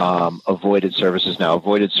 avoided services. Now,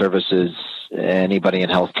 avoided services, anybody in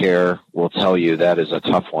healthcare will tell you that is a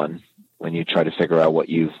tough one when you try to figure out what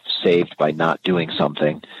you've saved by not doing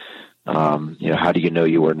something. How do you know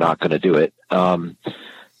you were not going to do it?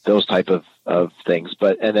 Those type of things.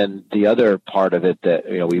 And then the other part of it that,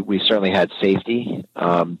 we certainly had safety.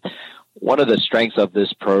 One of the strengths of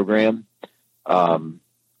this program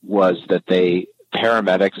was that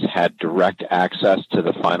paramedics had direct access to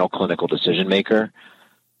the final clinical decision maker.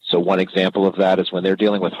 So one example of that is when they're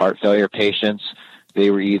dealing with heart failure patients, they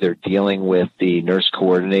were either dealing with the nurse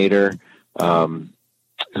coordinator,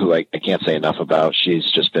 who I can't say enough about.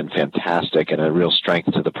 She's just been fantastic and a real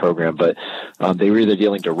strength to the program. But they were either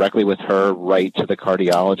dealing directly with her right to the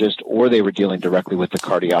cardiologist, or they were dealing directly with the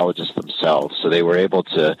cardiologist themselves. So they were able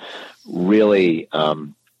to really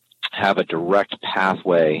have a direct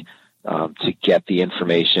pathway to get the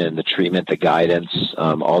information, the treatment, the guidance,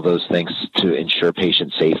 all those things to ensure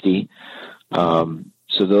patient safety.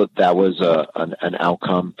 So that was an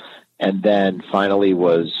outcome. And then finally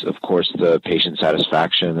was, of course, the patient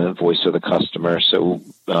satisfaction and the voice of the customer. So,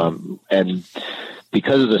 and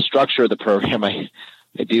because of the structure of the program, I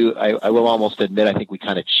will almost admit, I think we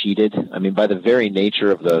kind of cheated. I mean, by the very nature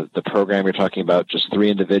of the program, you're talking about just 3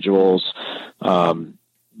 individuals.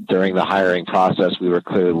 During the hiring process, we were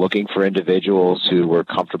clearly looking for individuals who were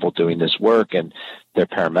comfortable doing this work, and they're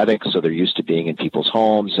paramedics, so they're used to being in people's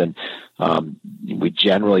homes. And we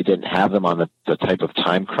generally didn't have them on the type of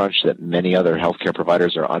time crunch that many other healthcare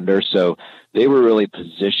providers are under. So they were really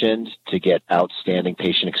positioned to get outstanding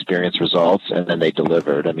patient experience results, and then they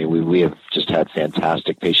delivered. I mean, we have just had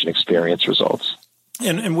fantastic patient experience results.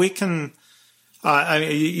 And we can...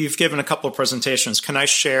 you've given a couple of presentations. Can I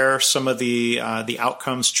share some of the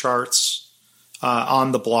outcomes charts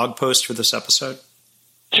on the blog post for this episode?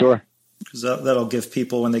 Sure. Because that'll give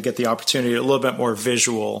people, when they get the opportunity, a little bit more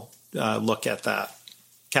visual look at that.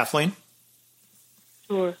 Kathleen?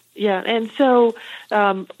 Sure. Yeah, and so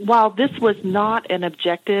while this was not an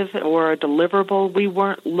objective or a deliverable, we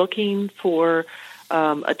weren't looking for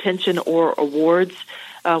attention or awards.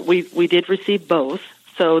 We did receive both.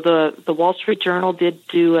 So the Wall Street Journal did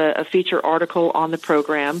do a feature article on the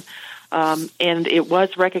program, and it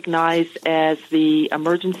was recognized as the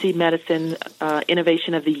Emergency Medicine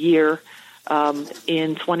Innovation of the Year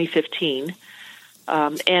in 2015.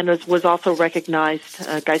 And was also recognized,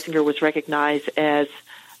 Geisinger was recognized as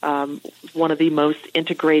one of the most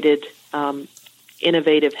integrated,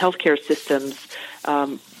 innovative healthcare systems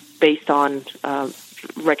based on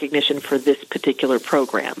recognition for this particular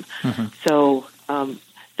program. Mm-hmm. So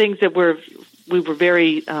things that we were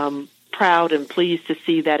very proud and pleased to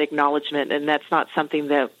see that acknowledgement, and that's not something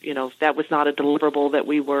that, that was not a deliverable that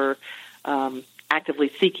we were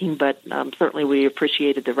actively seeking, but certainly we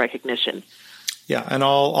appreciated the recognition. Yeah, and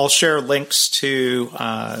I'll share links to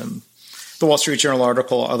the Wall Street Journal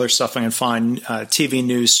article, other stuff I can find, TV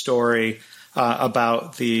news story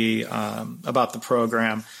about the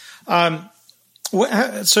program.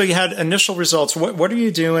 So you had initial results. What are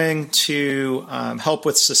you doing to help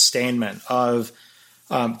with sustainment of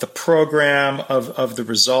the program, of the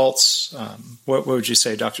results? What would you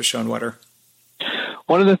say, Dr. Schoenwetter?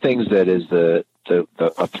 One of the things that is a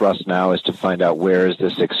thrust now is to find out where is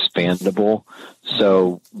this expandable.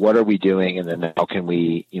 So what are we doing, and then how can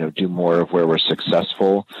we, do more of where we're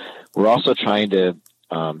successful? We're also trying to,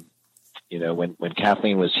 when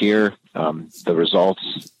Kathleen was here, the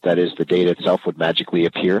results, that is the data itself, would magically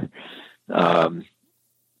appear.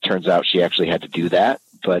 Turns out she actually had to do that,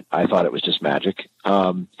 but I thought it was just magic.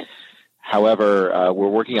 However, we're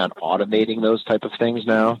working on automating those type of things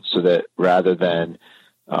now, so that rather than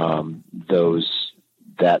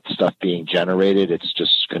that stuff being generated, it's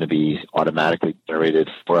just going to be automatically generated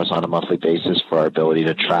for us on a monthly basis for our ability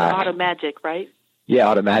to track. Automagic, right? Yeah,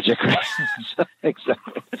 Automagic, right?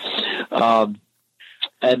 Exactly. And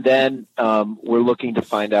then we're looking to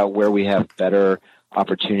find out where we have better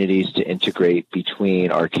opportunities to integrate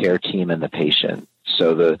between our care team and the patient.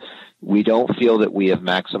 So we don't feel that we have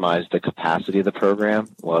maximized the capacity of the program.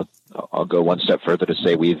 Well, I'll go one step further to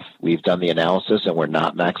say we've done the analysis and we're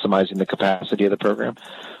not maximizing the capacity of the program.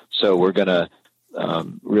 So we're going to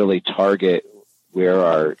really target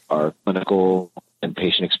where our clinical and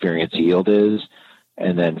patient experience yield is,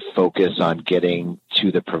 and then focus on getting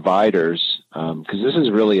to the providers, because this is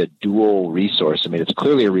really a dual resource. I mean, it's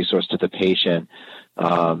clearly a resource to the patient,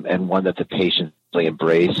 and one that the patient really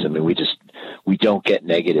embrace. I mean, we don't get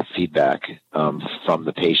negative feedback from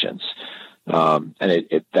the patients. And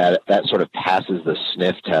that sort of passes the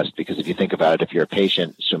sniff test, because if you think about it, if you're a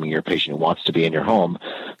patient, assuming you're a patient who wants to be in your home,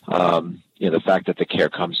 the fact that the care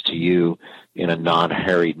comes to you in a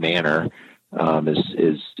non-hurried manner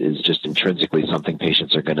is just intrinsically something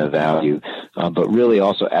patients are going to value. But really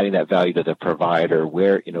also adding that value to the provider,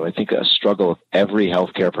 where, I think a struggle of every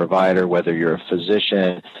healthcare provider, whether you're a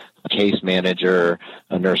physician, a case manager,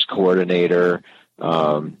 a nurse coordinator,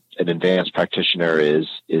 an advanced practitioner, is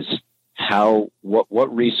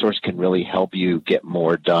what resource can really help you get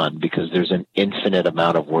more done, because there's an infinite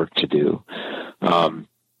amount of work to do.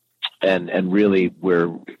 And really, we're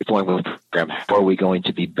going with the program. How are we going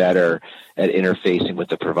to be better at interfacing with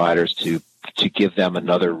the providers to give them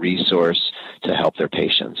another resource to help their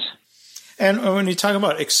patients? And when you talk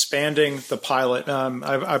about expanding the pilot,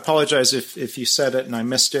 I apologize if you said it and I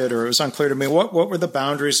missed it, or it was unclear to me. What were the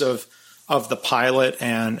boundaries of the pilot,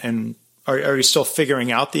 and are you still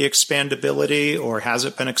figuring out the expandability, or has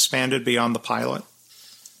it been expanded beyond the pilot?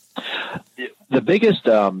 The biggest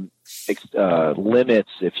limits,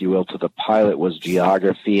 if you will, to the pilot was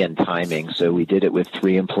geography and timing. So we did it with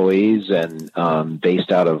 3 employees and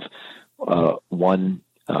based out of one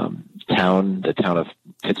town, the town of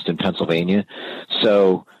Pittston, Pennsylvania.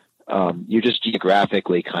 So you're just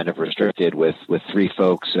geographically kind of restricted with 3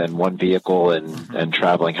 folks and 1 vehicle and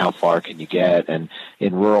traveling. How far can you get? And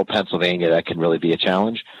in rural Pennsylvania, that can really be a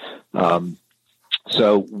challenge.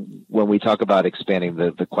 So when we talk about expanding,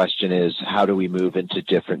 the question is, how do we move into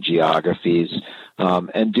different geographies?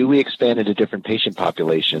 And do we expand into different patient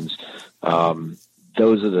populations?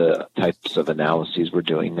 Those are the types of analyses we're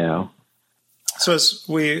doing now. So as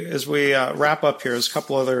we wrap up here, there's a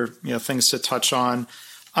couple other things to touch on.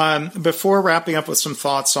 Before wrapping up with some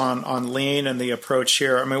thoughts on lean and the approach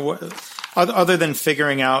here, I mean, other than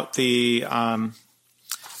figuring out the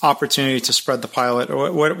opportunity to spread the pilot,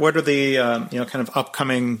 what are the kind of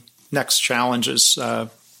upcoming next challenges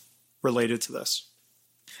related to this?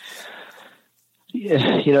 Yeah,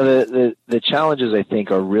 the challenges, I think,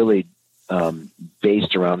 are really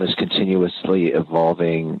based around this continuously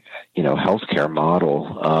evolving, healthcare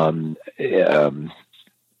model.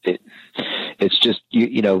 It's just,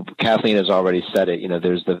 Kathleen has already said it,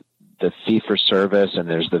 there's the fee for service and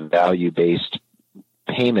there's the value-based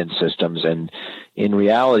payment systems. And in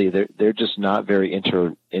reality, they're just not very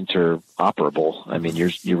interoperable. I mean,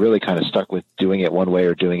 you're really kind of stuck with doing it one way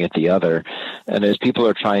or doing it the other. And as people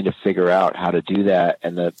are trying to figure out how to do that,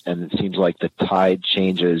 and it seems like the tide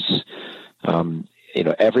changes,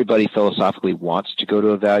 everybody philosophically wants to go to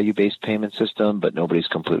a value-based payment system, but nobody's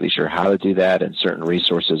completely sure how to do that. And certain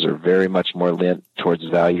resources are very much more lent towards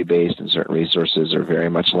value-based, and certain resources are very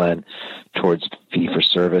much lent towards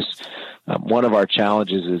fee-for-service. One of our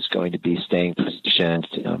challenges is going to be staying positioned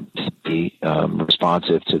to be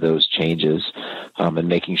responsive to those changes, and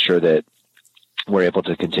making sure that we're able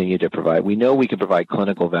to continue to provide. We know we can provide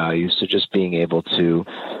clinical value, so just being able to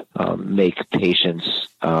make patients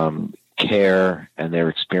care and their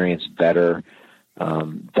experience better,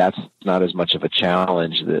 that's not as much of a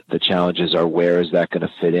challenge. The challenges are, where is that going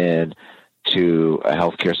to fit in to a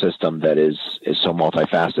healthcare system that is so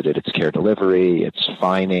multifaceted? It's care delivery, it's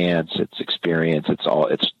finance, it's experience,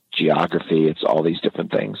 it's geography, it's all these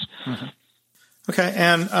different things. Mm-hmm. Okay.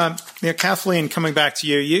 And, Kathleen, coming back to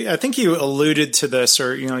you, I think you alluded to this,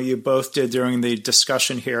 or, you both did during the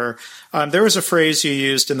discussion here. There was a phrase you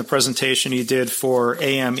used in the presentation you did for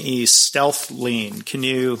AME, stealth lean. Can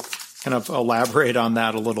you kind of elaborate on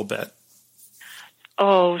that a little bit?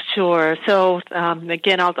 Oh, sure. So,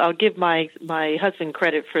 again, I'll give my husband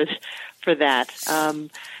credit for that.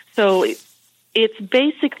 So it's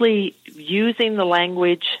basically using the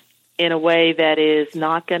language in a way that is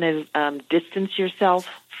not going to distance yourself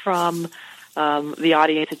from the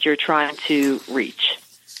audience that you're trying to reach.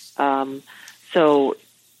 So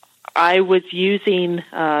I was using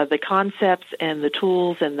the concepts and the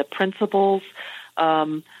tools and the principles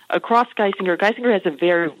across Geisinger. Geisinger has a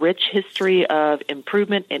very rich history of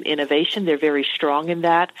improvement and innovation. They're very strong in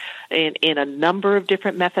that, in a number of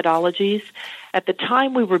different methodologies. At the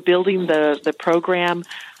time we were building the program,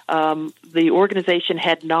 the organization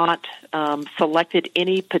had not selected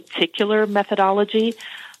any particular methodology,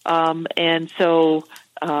 and so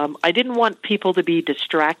I didn't want people to be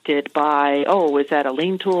distracted by, is that a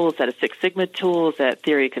lean tool? Is that a Six Sigma tool? Is that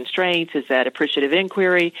theory of constraints? Is that appreciative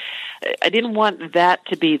inquiry? I didn't want that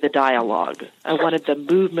to be the dialogue. I wanted the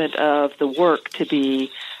movement of the work to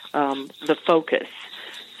be the focus.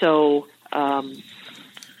 So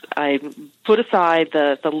I put aside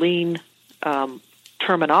the lean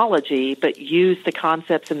terminology, but used the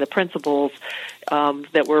concepts and the principles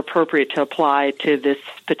that were appropriate to apply to this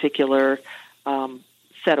particular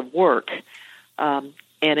set of work, and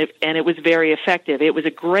it was very effective. It was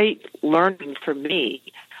a great learning for me.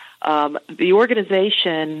 The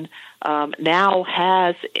organization now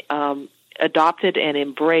has adopted and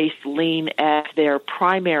embraced lean as their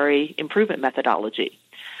primary improvement methodology.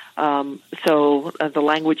 So the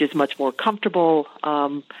language is much more comfortable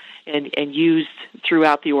and used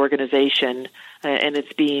throughout the organization, and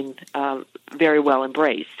it's being very well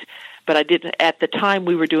embraced. But I didn't, at the time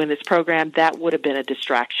we were doing this program, that would have been a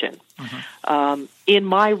distraction. Mm-hmm. In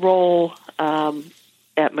my role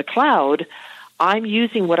at McLeod, I'm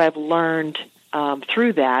using what I've learned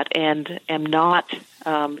through that, and am not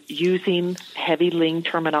using heavy lean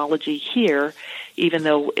terminology here, even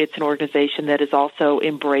though it's an organization that has also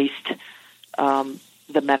embraced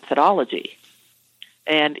the methodology.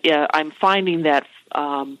 And I'm finding that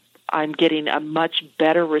I'm getting a much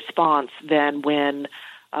better response than when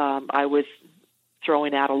I was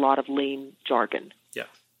throwing out a lot of lean jargon. Yeah.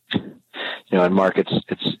 And Mark,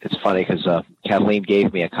 it's funny because Kathleen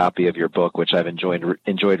gave me a copy of your book, which I've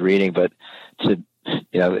enjoyed reading. But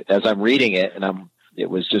as I'm reading it, and it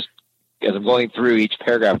was just as I'm going through each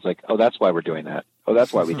paragraph, it's like, oh, that's why we're doing that. Oh,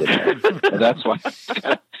 that's why we did that. And that's why,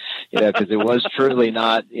 because it was truly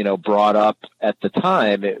not, brought up at the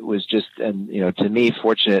time. It was just, and to me,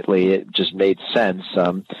 fortunately, it just made sense.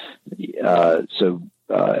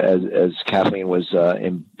 As Kathleen was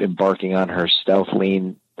embarking on her stealth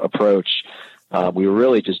lean approach, we were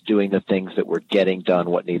really just doing the things that were getting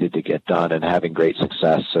done, what needed to get done, and having great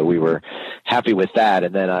success. So we were happy with that.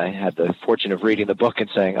 And then I had the fortune of reading the book and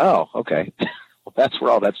saying, oh, okay, well, that's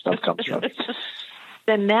where all that stuff comes from.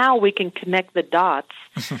 Then now we can connect the dots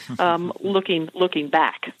looking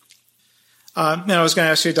back. Now, I was going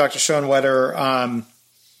to ask you, Dr. Schoenwetter,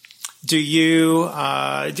 do you,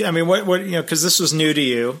 what because this was new to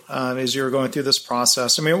you as you were going through this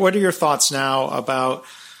process. I mean, what are your thoughts now about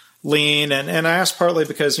lean? And I ask partly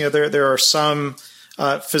because, there are some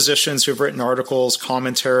physicians who've written articles,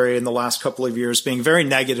 commentary in the last couple of years being very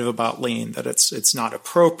negative about lean, that it's not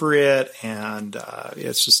appropriate and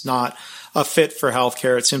it's just not a fit for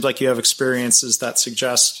healthcare. It seems like you have experiences that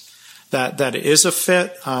suggest that it is a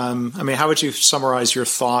fit. I mean, how would you summarize your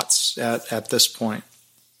thoughts at this point?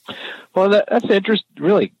 Well, that's an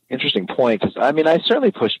really interesting point, because I mean, I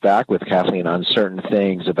certainly pushed back with Kathleen on certain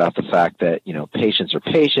things about the fact that, you know, patients are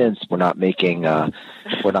patients. We're not making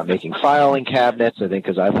filing cabinets. I think,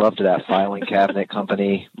 because I loved that filing cabinet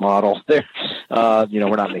company model there. We're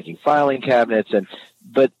not making filing cabinets,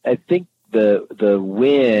 but I think the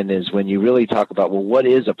win is when you really talk about, well, what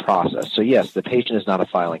is a process? So yes, the patient is not a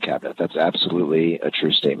filing cabinet. That's absolutely a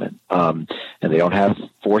true statement. And they don't have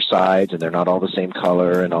four sides, and they're not all the same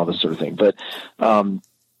color and all this sort of thing. But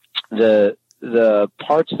the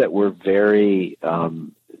parts that were very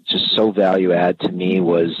just so value add to me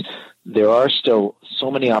was there are still so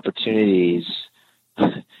many opportunities.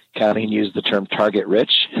 Kathleen used the term target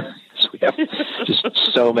rich. So we have just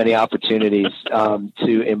so many opportunities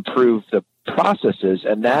to improve the processes,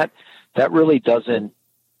 and that really doesn't.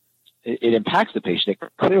 It impacts the patient. It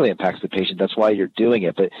clearly impacts the patient. That's why you're doing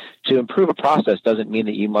it. But to improve a process doesn't mean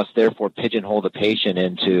that you must therefore pigeonhole the patient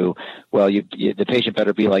into, well, the patient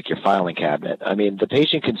better be like your filing cabinet. I mean, the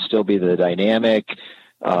patient can still be the dynamic,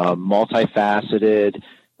 multifaceted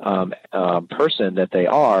person that they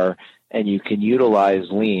are, and you can utilize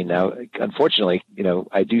lean. Now, unfortunately, you know,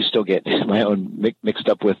 I do still get my own mixed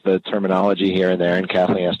up with the terminology here and there, and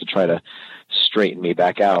Kathleen has to try to straighten me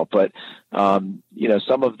back out. But,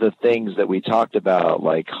 some of the things that we talked about,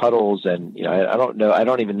 like huddles, and, you know, I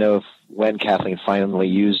don't even know when Kathleen finally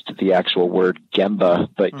used the actual word Gemba,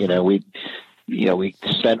 but, we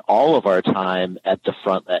spent all of our time at the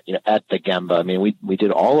front, at the Gemba. I mean, we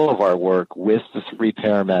did all of our work with the three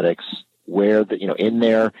paramedics where in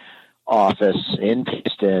their office in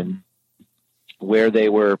Princeton, where they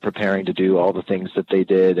were preparing to do all the things that they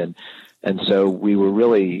did. And so we were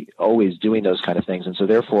really always doing those kind of things. And so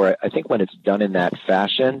therefore, I think when it's done in that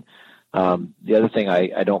fashion, the other thing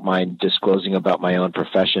I don't mind disclosing about my own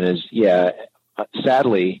profession is,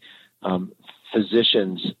 sadly,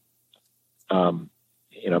 physicians,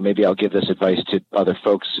 maybe I'll give this advice to other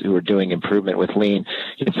folks who are doing improvement with lean.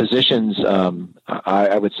 Physicians,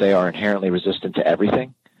 I would say, are inherently resistant to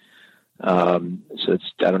everything. So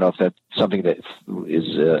I don't know if that's something that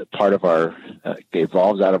is part of our,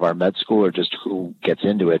 evolves out of our med school, or just who gets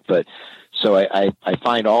into it. But so I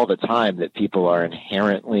find all the time that people are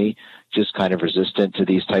inherently just kind of resistant to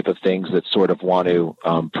these type of things that sort of want to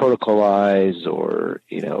protocolize or,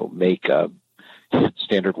 make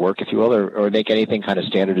standard work, if you will, or make anything kind of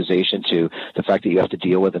standardization to the fact that you have to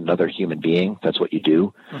deal with another human being. That's what you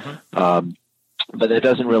do. Mm-hmm. But that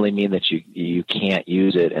doesn't really mean that you can't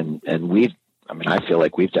use it. And I feel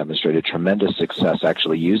like we've demonstrated tremendous success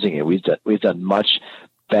actually using it. We've done much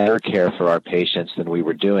better care for our patients than we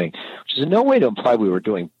were doing, which is in no way to imply we were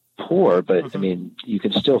doing poor, but mm-hmm. I mean, you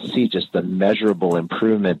can still see just the measurable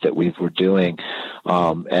improvement that we were doing.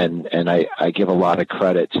 And I give a lot of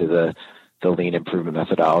credit to the lean improvement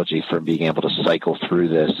methodology for being able to cycle through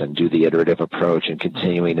this and do the iterative approach and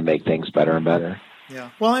continuing to make things better and better. Yeah.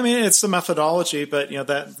 Well, I mean, it's the methodology, but,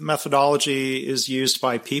 that methodology is used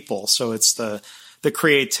by people. So it's the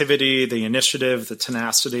creativity, the initiative, the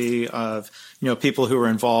tenacity of, people who are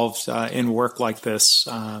involved in work like this.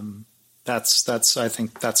 I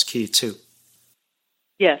think that's key too.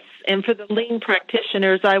 Yes. And for the lean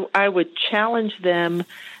practitioners, I would challenge them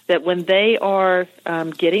that when they are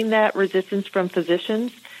getting that resistance from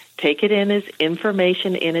physicians, take it in as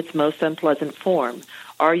information in its most unpleasant form.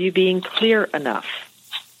 Are you being clear enough?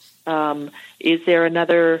 Is there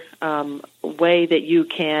another way that you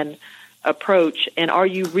can approach? And are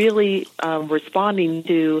you really responding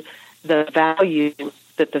to the value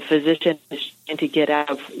that the physician is trying to get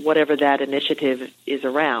out of whatever that initiative is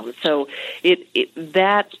around? So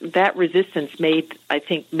that resistance made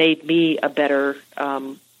me a better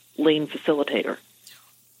lean facilitator.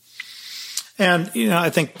 And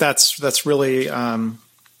I think that's really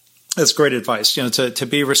that's great advice. To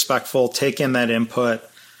be respectful, take in that input,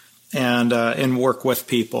 and work with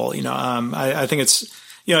people. I think it's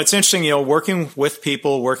it's interesting. Working with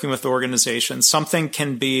people, working with organizations. Something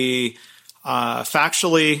can be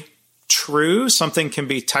factually true. Something can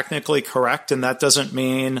be technically correct, and that doesn't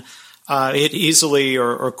mean it easily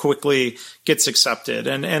or quickly gets accepted.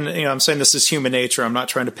 And I'm saying this is human nature. I'm not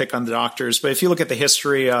trying to pick on the doctors, but if you look at the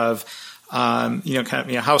history of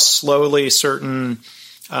how slowly certain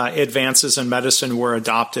advances in medicine were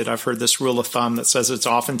adopted. I've heard this rule of thumb that says it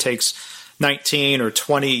often takes 19 or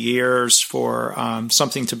 20 years for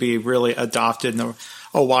something to be really adopted in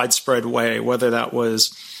a widespread way, whether that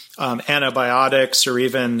was antibiotics or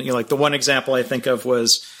even, like the one example I think of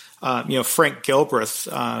was, Frank Gilbreth.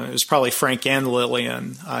 It was probably Frank and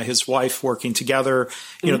Lillian, his wife, working together.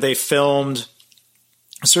 They filmed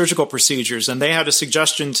surgical procedures, and they had a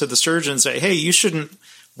suggestion to the surgeons that, hey, you shouldn't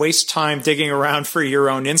waste time digging around for your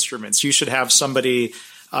own instruments. You should have somebody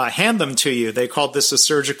hand them to you. They called this a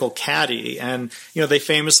surgical caddy. And, they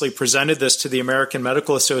famously presented this to the American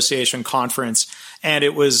Medical Association conference. And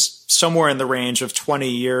it was somewhere in the range of 20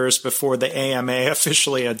 years before the AMA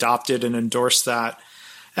officially adopted and endorsed that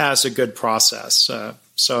as a good process.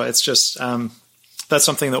 So it's just, that's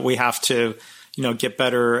something that we have to, get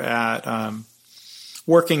better at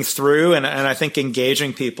working through. And I think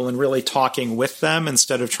engaging people and really talking with them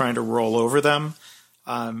instead of trying to roll over them.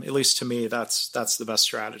 At least to me, that's the best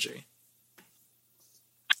strategy.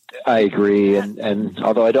 I agree. And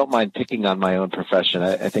although I don't mind picking on my own profession,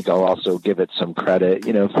 I think I'll also give it some credit.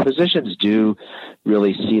 Physicians do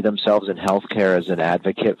really see themselves in healthcare as an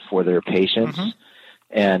advocate for their patients. Mm-hmm.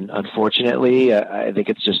 And unfortunately, I think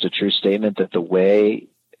it's just a true statement that the way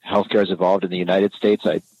healthcare has evolved in the United States,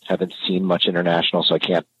 I haven't seen much international, so I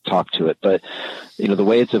can't talk to it. But, the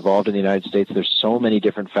way it's evolved in the United States, there's so many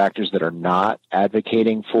different factors that are not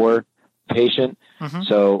advocating for patient. Mm-hmm.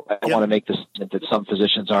 So I don't want to make this that some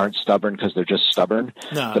physicians aren't stubborn because they're just stubborn.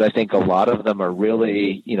 No. But I think a lot of them are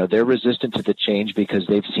really, they're resistant to the change because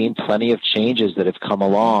they've seen plenty of changes that have come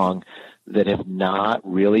along that have not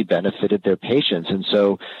really benefited their patients. And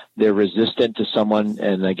so they're resistant to someone,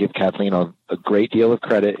 and I give Kathleen a great deal of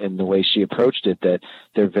credit in the way she approached it, that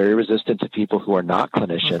they're very resistant to people who are not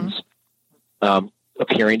clinicians,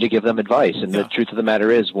 appearing to give them advice. And the truth of the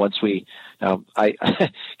matter is, once we,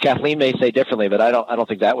 Kathleen may say differently, but I don't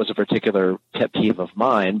think that was a particular pet peeve of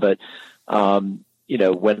mine. But, when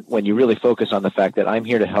you really focus on the fact that I'm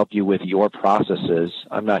here to help you with your processes,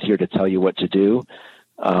 I'm not here to tell you what to do.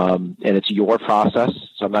 And it's your process.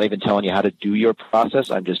 So I'm not even telling you how to do your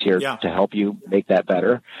process. I'm just here to help you make that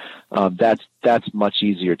better. That's much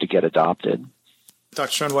easier to get adopted.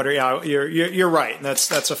 Dr. Schoenwetter, you're right. And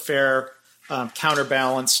that's a fair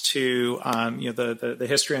counterbalance to the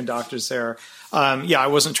history on doctors there. I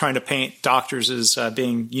wasn't trying to paint doctors as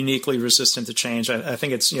being uniquely resistant to change. I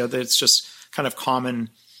think it's it's just kind of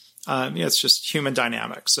common. It's just human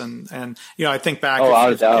dynamics, and I think back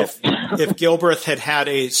if Gilbreth had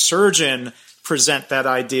a surgeon present that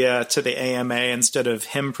idea to the AMA instead of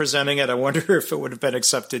him presenting it, I wonder if it would have been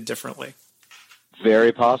accepted differently.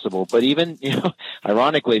 Very possible, but even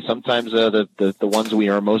ironically, sometimes the ones we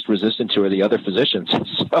are most resistant to are the other physicians.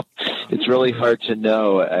 So it's really hard to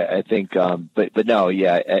know. I think, but no,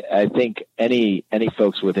 I think any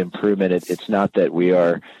folks with improvement, it's not that we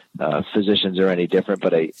are physicians are any different,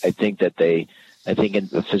 but I think that the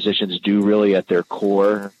physicians do really at their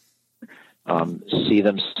core see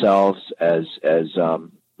themselves as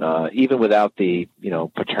even without the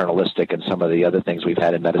paternalistic and some of the other things we've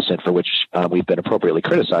had in medicine for which we've been appropriately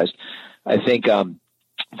criticized. I think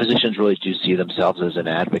physicians really do see themselves as an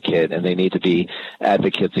advocate, and they need to be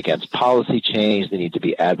advocates against policy change. They need to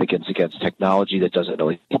be advocates against technology that doesn't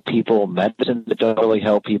really help people, medicine that doesn't really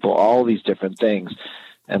help people, all these different things.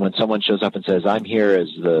 And when someone shows up and says, I'm here as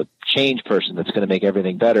the change person that's going to make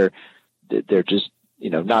everything better, they're just,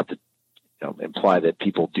 not to imply that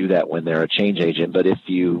people do that when they're a change agent. But if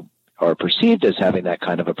you are perceived as having that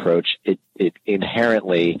kind of approach, it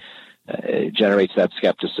inherently generates that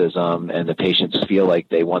skepticism, and the patients feel like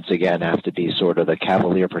they once again have to be sort of the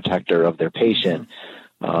cavalier protector of their patient.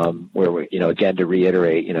 Where we, again, to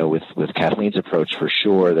reiterate, with Kathleen's approach for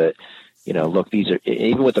sure that, look, these are,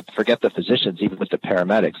 even with forget the physicians, even with the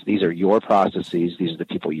paramedics, these are your processes. These are the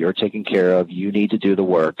people you're taking care of. You need to do the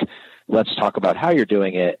work. Let's talk about how you're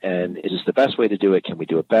doing it. And is this the best way to do it? Can we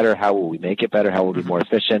do it better? How will we make it better? How will we be more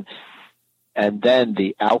efficient? And then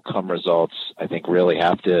the outcome results, I think, really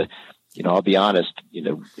have to, I'll be honest,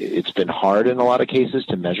 it's been hard in a lot of cases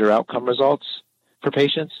to measure outcome results for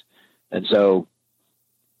patients. And so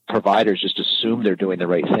providers just assume they're doing the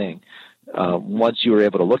right thing. Once you were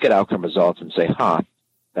able to look at outcome results and say,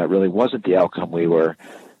 that really wasn't the outcome we were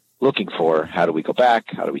looking for. How do we go back?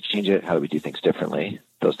 How do we change it? How do we do things differently?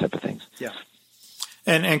 Those type of things. Yeah.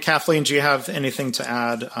 And Kathleen, do you have anything to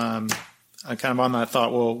add? Kind of on that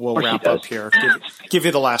thought, we'll wrap up here. Give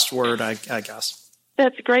you the last word, I guess.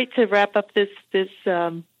 That's great to wrap up this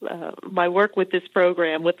my work with this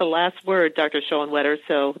program with the last word, Dr. Schoenwetter.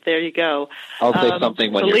 So there you go. I'll say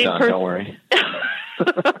something when you're done. Don't worry.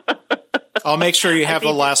 I'll make sure you have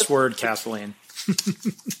the last word, Kathleen.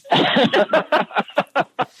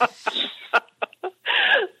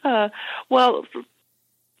 Well,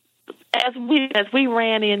 as we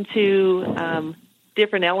ran into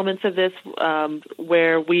different elements of this,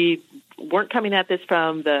 where we weren't coming at this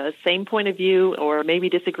from the same point of view, or maybe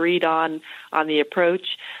disagreed on the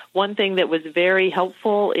approach, one thing that was very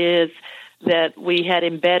helpful is that we had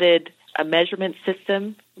embedded a measurement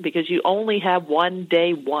system, because you only have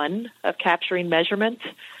day one of capturing measurements,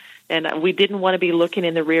 and we didn't want to be looking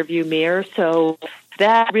in the rearview mirror. So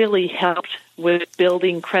that really helped with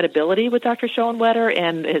building credibility with Dr. Schoenwetter,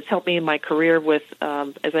 and has helped me in my career with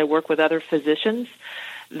as I work with other physicians,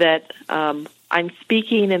 that I'm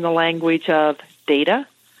speaking in the language of data.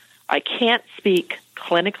 I can't speak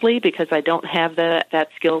clinically because I don't have that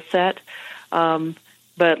skill set,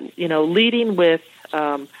 but leading with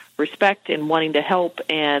respect and wanting to help,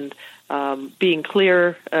 and being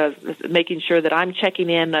clear, making sure that I'm checking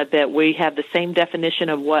in, that we have the same definition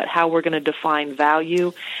of how we're going to define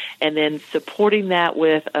value, and then supporting that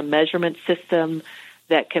with a measurement system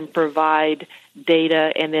that can provide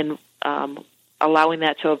data, and then allowing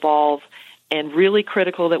that to evolve, and really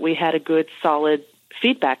critical that we had a good, solid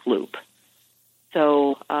feedback loop.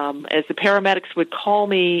 So as the paramedics would call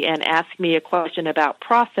me and ask me a question about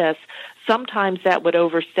process, sometimes that would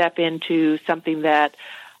overstep into something that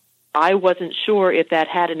I wasn't sure if that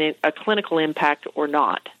had a clinical impact or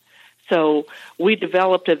not. So we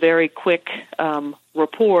developed a very quick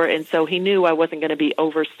rapport, and so he knew I wasn't going to be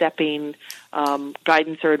overstepping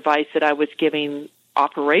guidance or advice that I was giving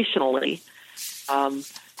operationally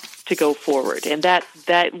to go forward. And that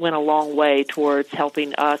went a long way towards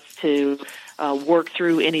helping us to work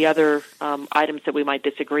through any other items that we might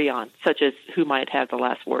disagree on, such as who might have the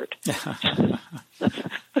last word.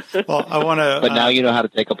 Well, I want to. But now you know how to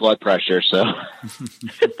take a blood pressure, so.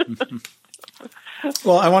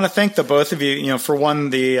 Well, I want to thank the both of you. For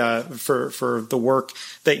one, for the work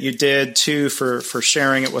that you did. Two, for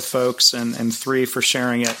sharing it with folks, and three, for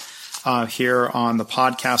sharing it here on the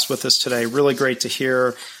podcast with us today. Really great to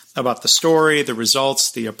hear about the story, the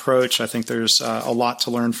results, the approach. I think there's a lot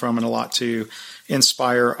to learn from and a lot to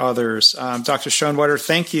inspire others. Dr. Schoenwetter,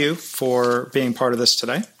 thank you for being part of this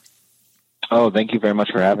today. Oh, thank you very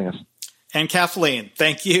much for having us. And Kathleen,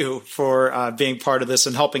 thank you for being part of this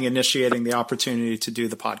and helping initiating the opportunity to do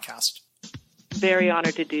the podcast. Very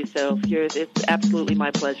honored to do so. It's absolutely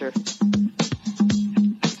my pleasure.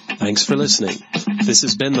 Thanks for listening. This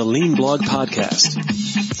has been the Lean Blog Podcast.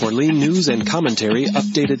 For Lean news and commentary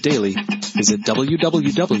updated daily, visit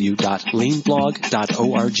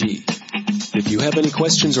www.leanblog.org. If you have any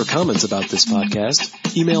questions or comments about this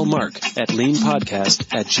podcast, email Mark at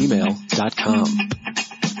leanpodcast@gmail.com.